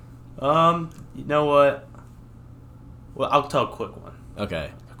 You know what? Well, I'll tell a quick one.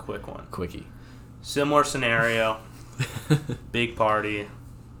 Okay. A quick one. Quickie. Similar scenario. Big party.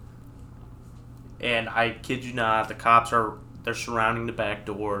 And I kid you not, the cops they're surrounding the back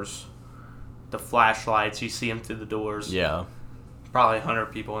doors. The flashlights, you see them through the doors. Yeah. Probably 100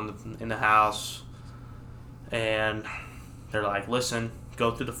 people in the house. And they're like, listen,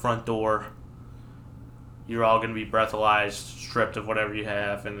 go through the front door. You're all going to be breathalyzed, stripped of whatever you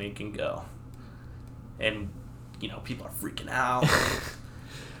have, and then you can go. And, people are freaking out.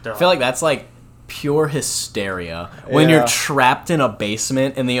 I feel like that's pure hysteria when you're trapped in a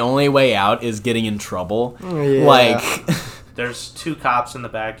basement and the only way out is getting in trouble. Yeah. there's 2 cops in the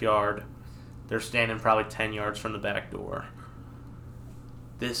backyard. They're standing probably 10 yards from the back door.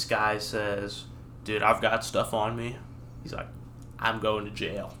 This guy says, dude, I've got stuff on me. He's like, I'm going to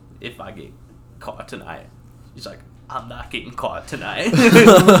jail if I get caught tonight. He's like, I'm not getting caught tonight.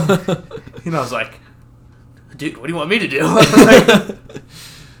 And I was like, dude, what do you want me to do?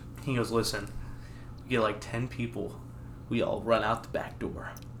 He goes, listen, you get like 10 people. We all run out the back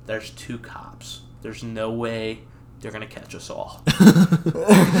door. There's 2 cops. There's no way they're going to catch us all.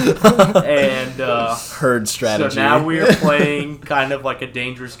 And herd strategy. So now we are playing kind of like a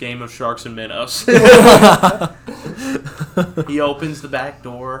dangerous game of sharks and minnows. He opens the back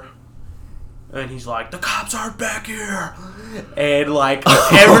door. And he's like, the cops aren't back here. And, like,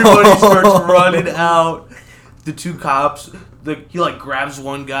 everybody starts running out. The 2 cops, he, like, grabs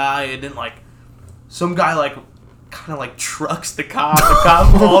one guy. And then, like, some guy, like, kind of, like, trucks the cop. The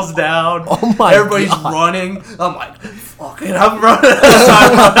cop falls down. Oh, my Everybody's God. running. I'm like, fuck it. I'm running. So I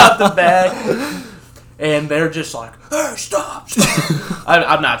run out the back. And they're just like, hey, stop.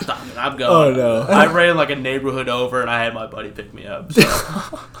 I'm not stopping. I'm going. Oh, no. I ran, like, a neighborhood over. And I had my buddy pick me up.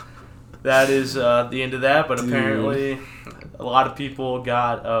 So. That is the end of that, but apparently a lot of people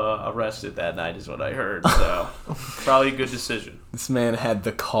got arrested that night is what I heard, so probably a good decision. This man had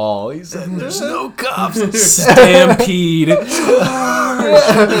the call. He said, there's no cops. Stampede. I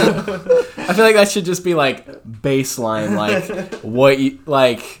feel like that should just be like baseline, like what you,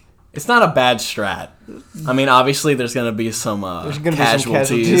 like, it's not a bad strat. I mean, obviously there's going to be some There's gonna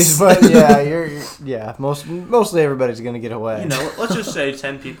casualties. be some casualties, but yeah, mostly everybody's gonna get away. You know, let's just say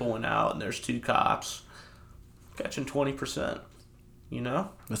 10 people went out and there's 2 cops catching 20%. You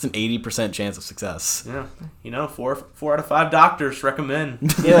know, That's an 80% chance of success. yeah. You know, 4 out of 5 doctors recommend.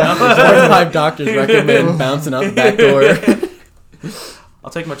 Yeah. 45 doctors recommend bouncing out the back door.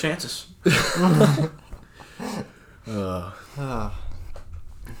 I'll take my chances.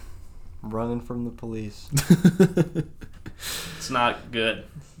 Running from the police. It's not good.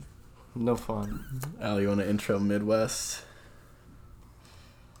 No fun. Al, you want to intro Midwest?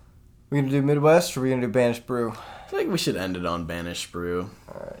 We gonna do Midwest or we gonna do Banished Brew? I feel like we should end it on Banished Brew.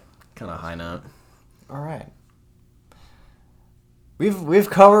 Alright. Kind of high note. Alright. We've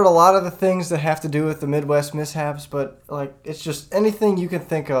covered a lot of the things that have to do with the Midwest mishaps, but like it's just anything you can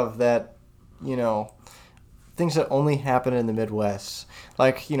think of that, you know, things that only happen in the Midwest.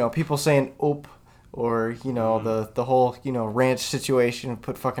 Like, you know, people saying oop, or, you know, the whole, you know, ranch situation,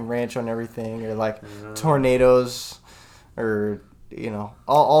 put fucking ranch on everything, or like tornadoes, or, you know,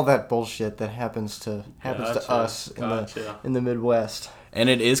 all that bullshit that happens to us in the Midwest. And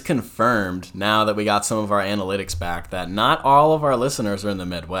it is confirmed now that we got some of our analytics back that not all of our listeners are in the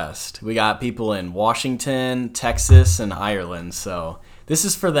Midwest. We got people in Washington, Texas, and Ireland, so this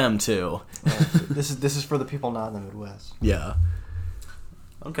is for them too. Yeah, this is for the people not in the Midwest. Yeah.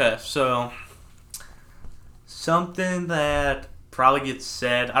 Okay, so something that probably gets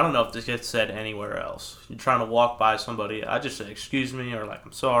said, I don't know if this gets said anywhere else. You're trying to walk by somebody, I just say, excuse me, or like,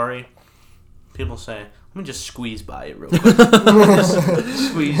 I'm sorry. People say, let me just squeeze by you real quick. Just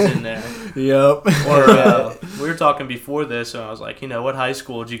squeeze in there. Yep. Or we were talking before this, and I was like, you know, what high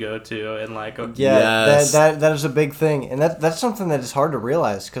school did you go to? And like, Yeah, Yes. that is a big thing, and that's something that is hard to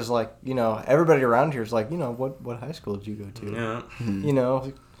realize because, like, you know, everybody around here is like, you know, what high school did you go to? yeah. You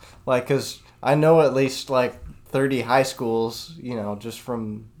know, like, because I know at least like 30 high schools, you know, just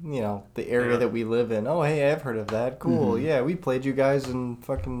from, you know, the area that we live in. Oh, hey, I've heard of that. Cool. Mm-hmm. Yeah, we played you guys in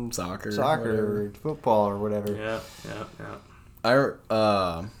fucking Soccer or football or whatever. Yeah.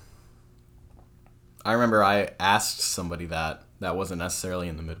 I remember I asked somebody that wasn't necessarily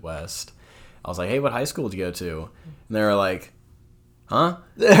in the Midwest. I was like, hey, what high school did you go to? And they were like, huh?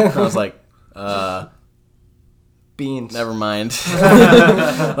 And I was like, Beans. never mind.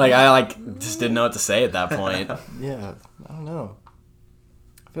 Like, I just didn't know what to say at that point. Yeah, I don't know.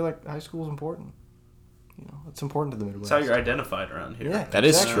 I feel like high school is important. You know, it's important to the Midwest. That's how you're identified around here. Yeah. That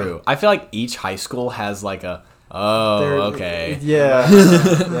is Exactly. true. I feel like each high school has like a, okay. Yeah. You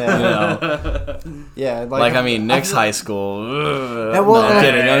Yeah. know? Yeah. Like, I mean, next high school. Yeah, well, I'm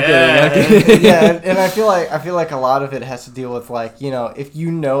kidding. Yeah, and I feel like a lot of it has to deal with, like, you know, if you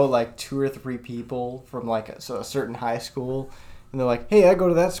know like 2 or 3 people from like a certain high school, and they're like, hey, I go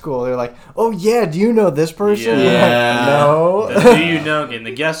to that school. They're like, oh yeah, do you know this person? Yeah. Like, no. The do you know game,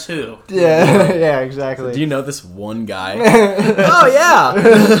 the guess who? Yeah, yeah, exactly. Do you know this one guy? Oh, yeah.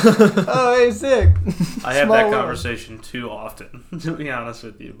 Oh, hey, sick. I have Small that world. conversation too often, to be honest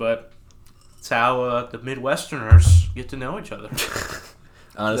with you. But it's how the Midwesterners get to know each other.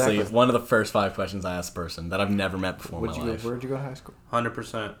 Honestly, Exactly. one of the first 5 questions I ask a person that I've never met before in my life. Where'd you go to high school?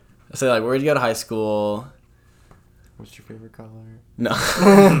 100%. I say, like, where'd you go to high school? What's your favorite color? No.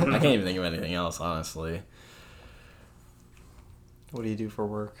 I can't even think of anything else, honestly. What do you do for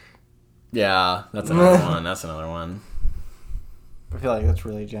work? Yeah, that's another one. That's another one. I feel like that's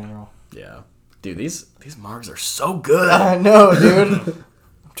really general. Yeah. Dude, these margs are so good. I know, dude. I'm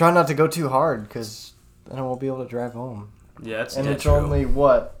trying not to go too hard because then I won't be able to drive home. Yeah, it's And it's true. only,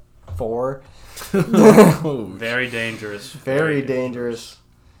 what, 4? very dangerous. Very dangerous.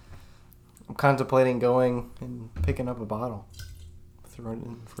 I'm contemplating going and picking up a bottle. Throw it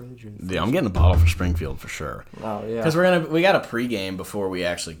in the fridge. Dude, I'm getting a bottle for Springfield for sure. Oh, yeah. Because we got a pregame before we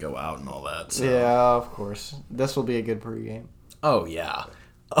actually go out and all that. So. Yeah, of course. This will be a good pregame. Oh, yeah.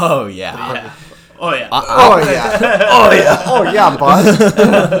 Oh, yeah. Yeah. Oh yeah. Oh, yeah. Oh, yeah. Oh, yeah, boss.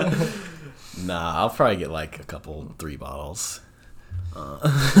 Nah, I'll probably get like a couple, 3 bottles. All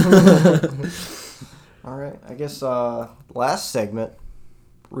right. I guess last segment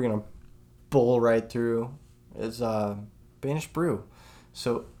we're going to bull right through is Banished Brew.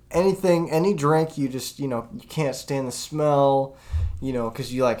 So any drink you just, you can't stand the smell,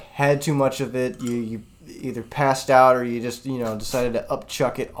 because you like had too much of it. You either passed out or you just, decided to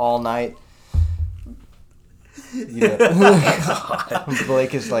upchuck it all night. Yeah.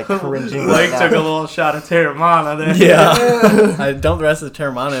 Blake is like cringing. Blake right took a now. little shot of Terramana there. Yeah. I dumped the rest of the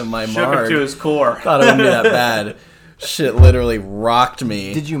Terramana in my Shook him marg. to his core. Thought it wouldn't be that bad. Shit literally rocked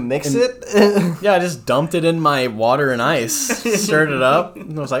me. Did you mix it? Yeah, I just dumped it in my water and ice, stirred it up,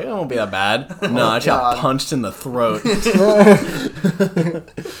 and I was like, it won't be that bad. No, I just got punched in the throat.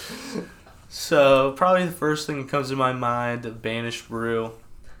 So, probably the first thing that comes to my mind of Banished Brew.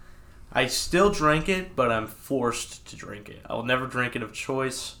 I still drink it, but I'm forced to drink it. I will never drink it of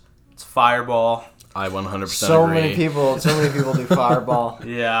choice. It's Fireball. I 100% So agree. many people do Fireball.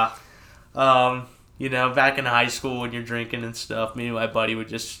 Yeah. Back in high school when you're drinking and stuff, me and my buddy would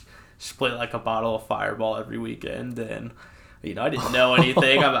just split like a bottle of Fireball every weekend. And, I didn't know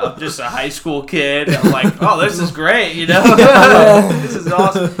anything. I'm just a high school kid. I'm like, oh, this is great, This is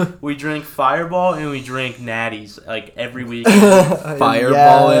awesome. We drink Fireball and we drink Natties like every weekend.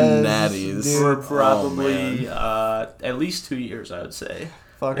 Fireball and Yes, Natties. dude. For probably Oh, at least 2 years, I would say.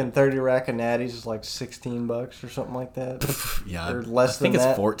 Fucking 30 rack of natties is like $16 or something like that. Yeah, Or less I think than it's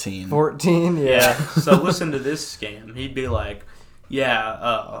that. 14. 14, yeah. Yeah. So listen to this scam. He'd be like,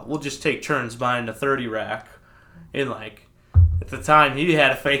 we'll just take turns buying a 30 rack. And like, at the time, he had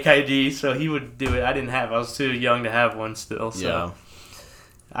a fake ID, so he would do it. I didn't have. I was too young to have one still. So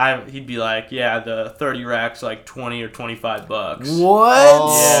Yeah. he'd be like, the 30 rack's like $20 or $25. What?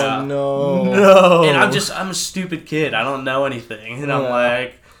 Oh, Yeah. no. And I'm a stupid kid. I don't know anything. And I'm Yeah.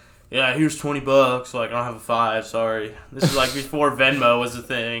 like, here's $20. Like, I don't have a 5. Sorry. This is like before Venmo was a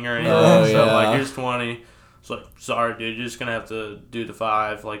thing or anything. Oh, So I'm yeah. like, here's 20. It's like, sorry, dude. You're just gonna have to do the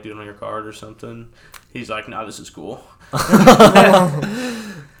 5, like do it on your card or something. He's like, nah, this is cool.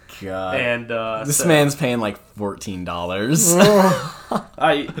 God. And This man's paying like $14.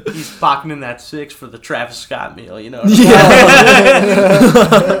 he's pocketing that 6 for the Travis Scott meal.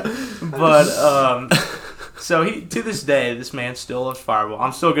 But so to this day, this man still loves Fireball.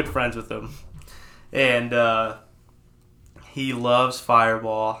 I'm still good friends with him, and he loves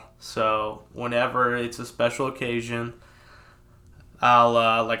Fireball. So whenever it's a special occasion, I'll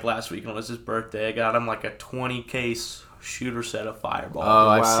like last weekend was his birthday. I got him like a 20-case shooter set of Fireball. Oh,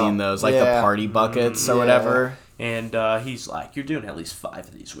 I've Wow. seen those. Like Yeah. the party buckets or Yeah. whatever. And he's like, you're doing at least 5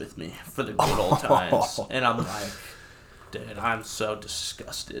 of these with me for the good old times. And I'm like, dude, I'm so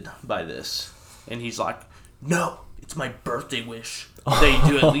disgusted by this. And he's like, no, it's my birthday wish that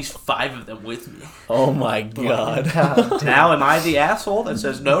you do at least 5 of them with me. Oh my God. God. Now, am I the asshole that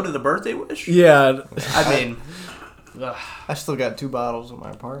says no to the birthday wish? Yeah. I mean, ugh, I still got 2 bottles in my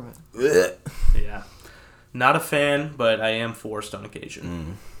apartment. yeah. Not a fan, but I am forced on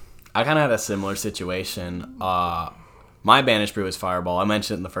occasion. I kind of had a similar situation. My Banished Brew was Fireball. I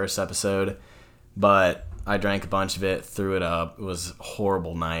mentioned it in the first episode, but I drank a bunch of it, threw it up. It was a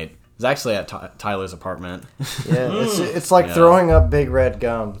horrible night. It was actually at Tyler's apartment. Yeah, it's like Yeah. throwing up big red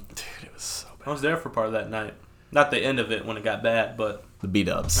gum. Dude, it was so bad. I was there for part of that night. Not the end of it when it got bad, but The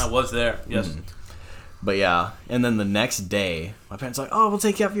B-dubs. I was there, yes. But yeah, and then the next day, my parents were like, oh, we'll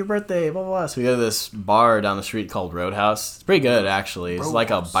take you out for your birthday, blah, blah, blah. So we go to this bar down the street called Roadhouse. It's pretty good, actually. It's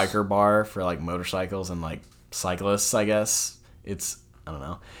like a Roadhouse. biker bar for, like, motorcycles and, like, cyclists, I guess. It's, I don't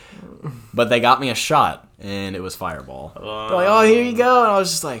know. But they got me a shot, and it was Fireball. They're like, oh, here you go. And I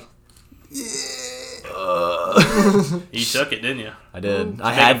was just like, You took it, didn't you? I did. I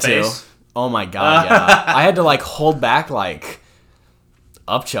make had a to. face? Oh, my God, yeah. I had to, like, hold back, like,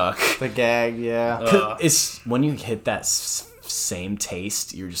 upchuck. The gag, yeah. 'Cause it's when you hit that same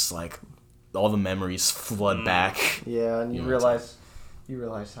taste, you're just like, all the memories flood back. Yeah, and you Yeah,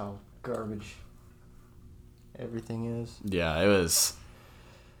 realize how garbage everything is. Yeah, it was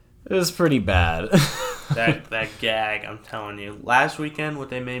pretty bad. that gag, I'm telling you. Last weekend, what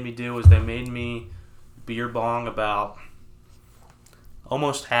they made me do was they made me beer bong about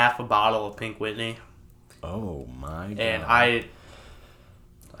almost half a bottle of Pink Whitney. Oh my god. And I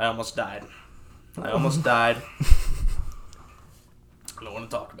almost died. I don't want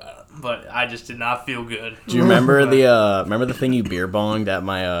to talk about it, but I just did not feel good. Do you remember the thing you beer bonged at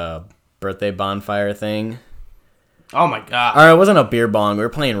my birthday bonfire thing? Oh my god. Or it wasn't a beer bong. We were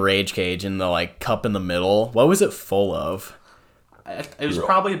playing Rage Cage in the like cup in the middle. What was it full of? It was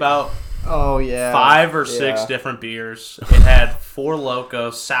probably about Oh yeah, 5 or 6 different beers. It had Four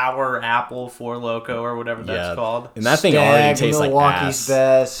Loko, sour apple Four Loko, or whatever that's called. And that thing already Stag, tastes like Milwaukee's ass.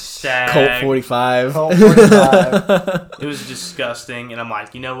 best. Stag. Colt 45. Colt 45. It was disgusting, and I'm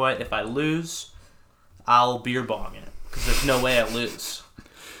like, you know what? If I lose, I'll beer bong it because there's no way I lose.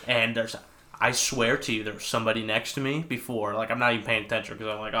 And I swear to you, there was somebody next to me before. Like, I'm not even paying attention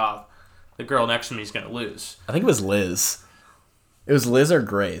because I'm like, oh, the girl next to me is gonna lose. I think it was Liz. It was Liz or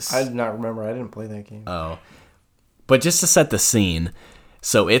Grace. I did not remember. I didn't play that game. Oh. But just to set the scene,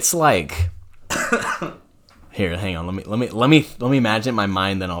 so it's like here, hang on, let me imagine it in my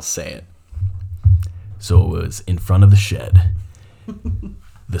mind, then I'll say it. So it was in front of the shed.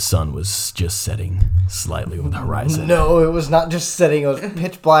 The sun was just setting slightly over the horizon. No, it was not just setting. It was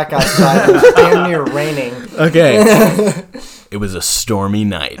pitch black outside. It was damn near raining. Okay. It was a stormy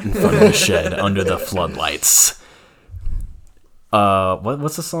night in front of the shed under the floodlights.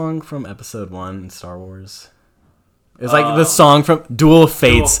 What's the song from Episode 1 in Star Wars? It was like the song from Duel of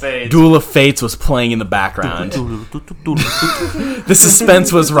Fates. Duel of Fates was playing in the background. The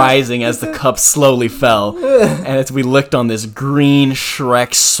suspense was rising as the cup slowly fell, and as we looked on this green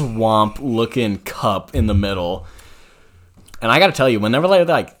Shrek swamp-looking cup in the middle. And I gotta tell you, whenever there were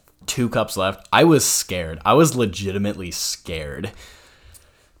like 2 cups left, I was scared. I was legitimately scared.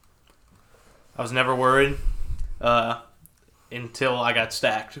 I was never worried until I got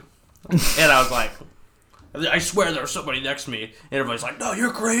stacked. And I was like, I swear there was somebody next to me. And everybody's like, no,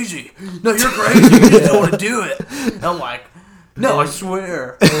 you're crazy. No, you're crazy. You just don't want to do it. And I'm like, no, I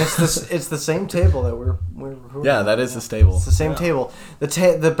swear. And it's the same table that we're Yeah, that is this table. It's the same table.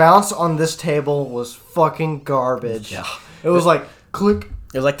 The bounce on this table was fucking garbage. Yeah. It was like click.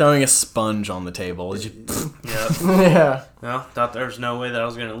 It was like throwing a sponge on the table. It just, Yeah. Yeah. No, thought there was no way that I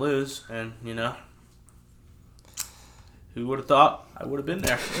was going to lose. And, you know, who would have thought I would have been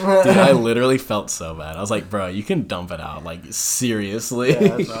there? dude, I literally felt so bad. I was like, bro, you can dump it out. Like, seriously. Yeah,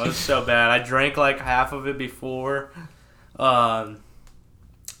 No, it was so bad. I drank like half of it before.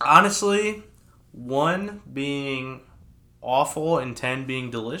 Honestly, 1 being awful and 10 being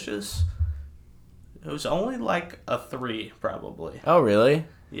delicious. It was only like a 3, probably. Oh, really?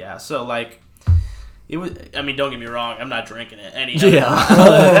 Yeah, so like, it was. I mean, don't get me wrong. I'm not drinking it any. Yeah.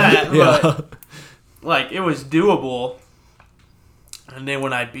 But, like, it was doable. And then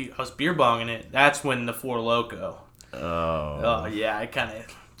when I was beer bonging it, that's when the Four Loko. Oh yeah, it kind of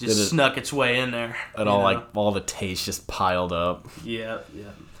just snuck its way in there. And all the taste just piled up. Yeah.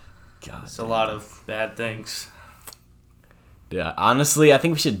 God, It's a lot of bad things. Yeah, honestly, I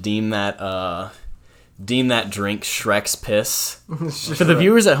think we should deem that drink Shrek's piss. For the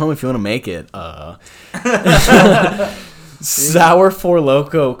viewers at home, if you want to make it, Sour Four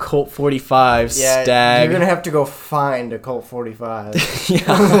Loko Colt 45 Stag. You're gonna have to go find a Colt 45.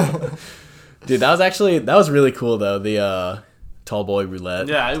 Yeah. Dude, that was really cool though. The tall boy roulette.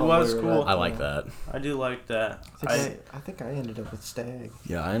 Yeah, it was Totally cool. roulette. I like that. I do like that. I think I ended up with Stag.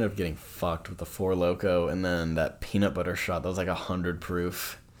 Yeah, I ended up getting fucked with the Four Loko and then that peanut butter shot that was like 100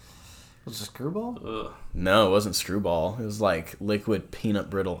 proof. Was it Screwball? Ugh. No, it wasn't Screwball. It was like liquid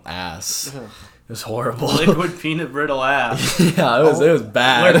peanut brittle ass. Ugh. It was horrible. Liquid peanut brittle ass. Yeah, it was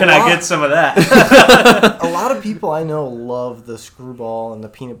bad. Where can I get some of that? A lot of people I know love the Screwball and the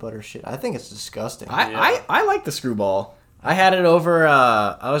peanut butter shit. I think it's disgusting. I like the Screwball. I had it over.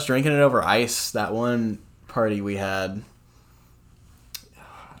 I was drinking it over ice that one party we had.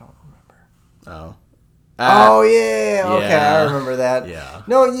 I don't remember. Oh. Oh yeah. Okay, yeah. I remember that. Yeah.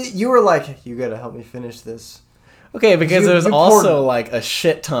 No, you were like, you gotta help me finish this. Okay, because You- there was you also poured- like a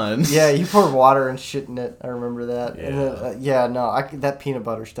shit ton. Yeah, you poured water and shit in it. I remember that. Yeah. And then, that peanut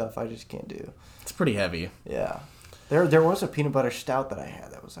butter stuff I just can't do. It's pretty heavy. Yeah. There was a peanut butter stout that I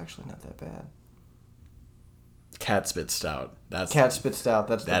had that was actually not that bad. Cat spit stout. That's Cat spit stout.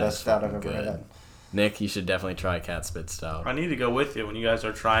 That's the That best is stout I've fucking ever good. had. Nick, you should definitely try cat spit stout. I need to go with you when you guys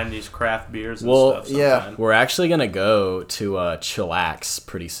are trying these craft beers and Well, stuff. yeah. sometime. We're actually gonna go to Chillax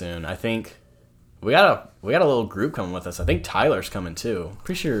pretty soon. I think We got a little group coming with us. I think Tyler's coming too.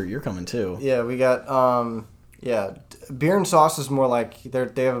 Pretty sure you're coming too. Yeah, we got beer and sauce is more like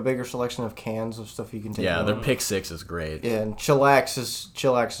they have a bigger selection of cans of stuff you can take. Yeah, their pick 6 is great. Yeah, and chillax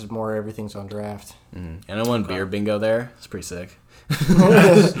is more everything's on draft. And I won beer bingo there. It's pretty sick.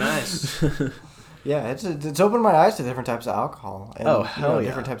 Nice. Yeah, it's opened my eyes to different types of alcohol. And, hell yeah.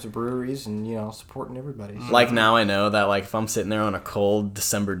 Different types of breweries and, supporting everybody. So. Like now I know that like if I'm sitting there on a cold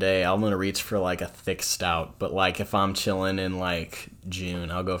December day, I'm going to reach for like a thick stout. But like if I'm chilling in like June,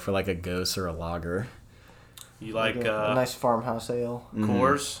 I'll go for like a Gose or a lager. You like a nice farmhouse ale.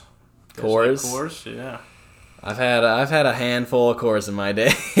 Coors? Coors? Like Coors, yeah. I've had a handful of Coors in my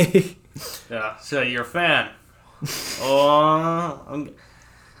day. Yeah, so you're a fan. Oh,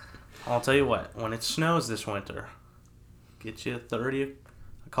 I'll tell you what. When it snows this winter, get you 30.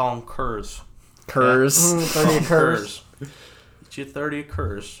 I call them Kurs. Kurs. 30 Kurs. Get you 30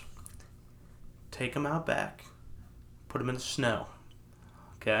 Kurs. Take them out back. Put them in the snow.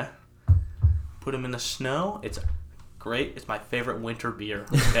 Okay. Put them in the snow. It's great. It's my favorite winter beer.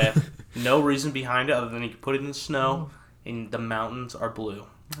 Okay. No reason behind it other than you can put it in the snow and the mountains are blue.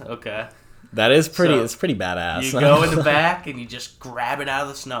 Okay. That is pretty. So, it's pretty badass. You go in the back and you just grab it out of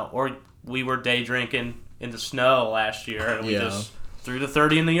the snow. Or we were day drinking in the snow last year and we just threw the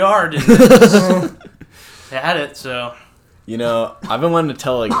 30 in the yard and had it. So I've been wanting to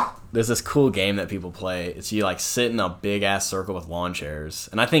tell like there's this cool game that people play. It's you like sit in a big ass circle with lawn chairs,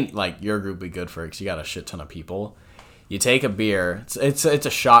 and I think like your group would be good for it because you got a shit ton of people. You take a beer. It's a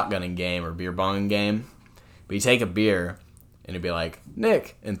shotgunning game or beer bonging game, but you take a beer. And it'd be like,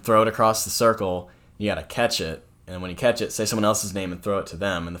 Nick, and throw it across the circle. You got to catch it. And when you catch it, say someone else's name and throw it to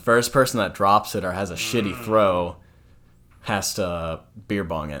them. And the first person that drops it or has a shitty throw has to beer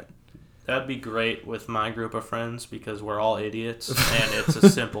bong it. That'd be great with my group of friends because we're all idiots and it's a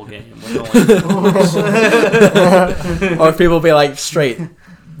simple game. We only Or if people be like straight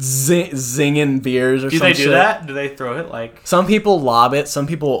zinging beers or something. Do they do that? Do they throw it like... Some people lob it. Some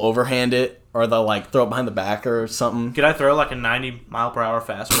people overhand it. Or they'll like throw it behind the back or something. Could I throw like a 90-mile-per-hour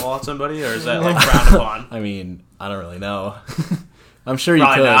fastball at somebody, or is that like frowned upon? I mean, I don't really know. I'm sure you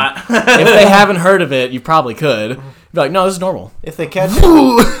Probably could. not. If they haven't heard of it, you probably could. Be like, no, this is normal. If they catch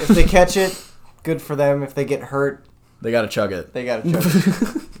it, good for them. If they get hurt, they gotta chug it. They gotta chug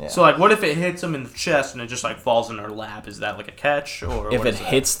it. Yeah. So like, what if it hits them in the chest and it just like falls in their lap? Is that like a catch, or if it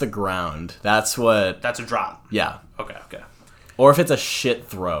hits the ground? That's what. That's a drop. Yeah. Okay. Or if it's a shit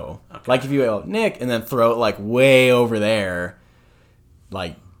throw. Okay. Like if you go, Nick, and then throw it like way over there,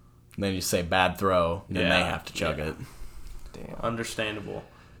 like, then you say bad throw, then they have to chug it. Damn. Understandable.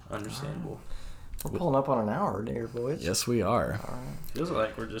 We're pulling up on an hour, dear boys. Yes, we are. Feels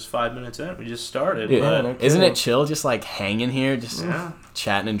like we're just 5 minutes in. We just started. Yeah. But Isn't it chill just like hanging here, just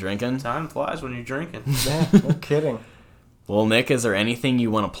chatting and drinking? time flies when you're drinking. Yeah, no kidding. Well, Nick, is there anything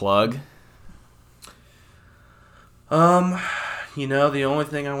you want to plug? The only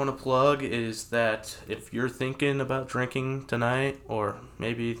thing I want to plug is that if you're thinking about drinking tonight or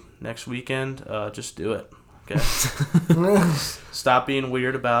maybe next weekend, just do it. Okay. Stop being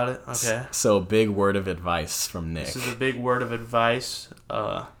weird about it. Okay. So, big word of advice from Nick. This is a big word of advice.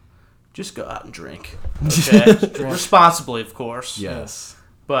 Just go out and drink. Okay. Responsibly, of course. Yes.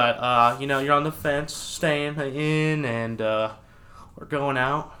 But you're on the fence, staying in, and we're going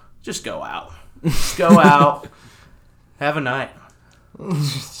out. Just go out. Just go out. Have a night.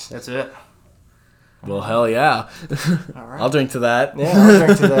 That's it. Well, hell yeah. All right. I'll drink to that. Yeah, I'll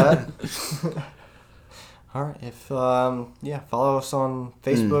drink to that. All right. If follow us on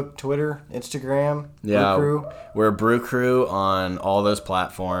Facebook, Twitter, Instagram. Yeah, Brew Crew. We're Brew Crew on all those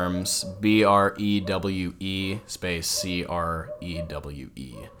platforms. BREWE space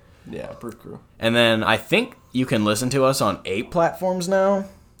CREWE. Yeah, Brew Crew. And then I think you can listen to us on 8 platforms now.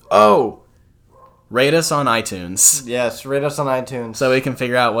 Oh, rate us on iTunes. Yes, rate us on iTunes. So we can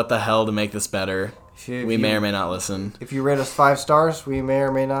figure out what the hell to make this better. We may or may not listen. If you rate us 5 stars, we may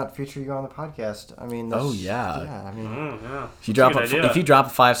or may not feature you on the podcast. I mean, oh yeah. Yeah, I mean, Yeah. If you drop a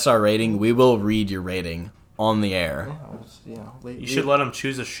 5-star rating, we will read your rating on the air. You should let them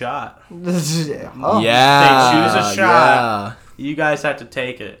choose a shot. Oh. Yeah. They choose a shot. Yeah. You guys have to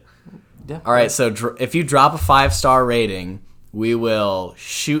take it. Yeah. All right, so if you drop a 5-star rating, we will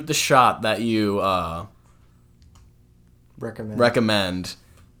shoot the shot that you recommend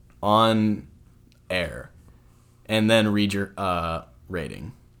on air, and then read your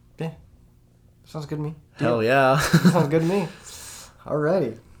rating. Yeah, sounds good to me. Hell yeah. Sounds good to me.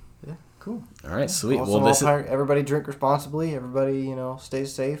 Alrighty. Yeah, cool. All right, sweet. Awesome. Well, everybody drink responsibly. Everybody, stay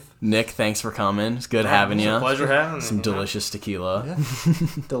safe. Nick, thanks for coming. It's good having you. It's a pleasure having you. Some delicious tequila. Yeah.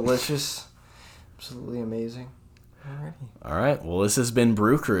 Delicious. Absolutely amazing. Alrighty. All right. Well, this has been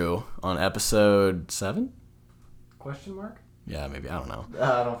Brew Crew on episode 7? Question mark? Yeah, maybe. I don't know.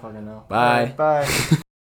 I don't fucking know. Bye. Bye.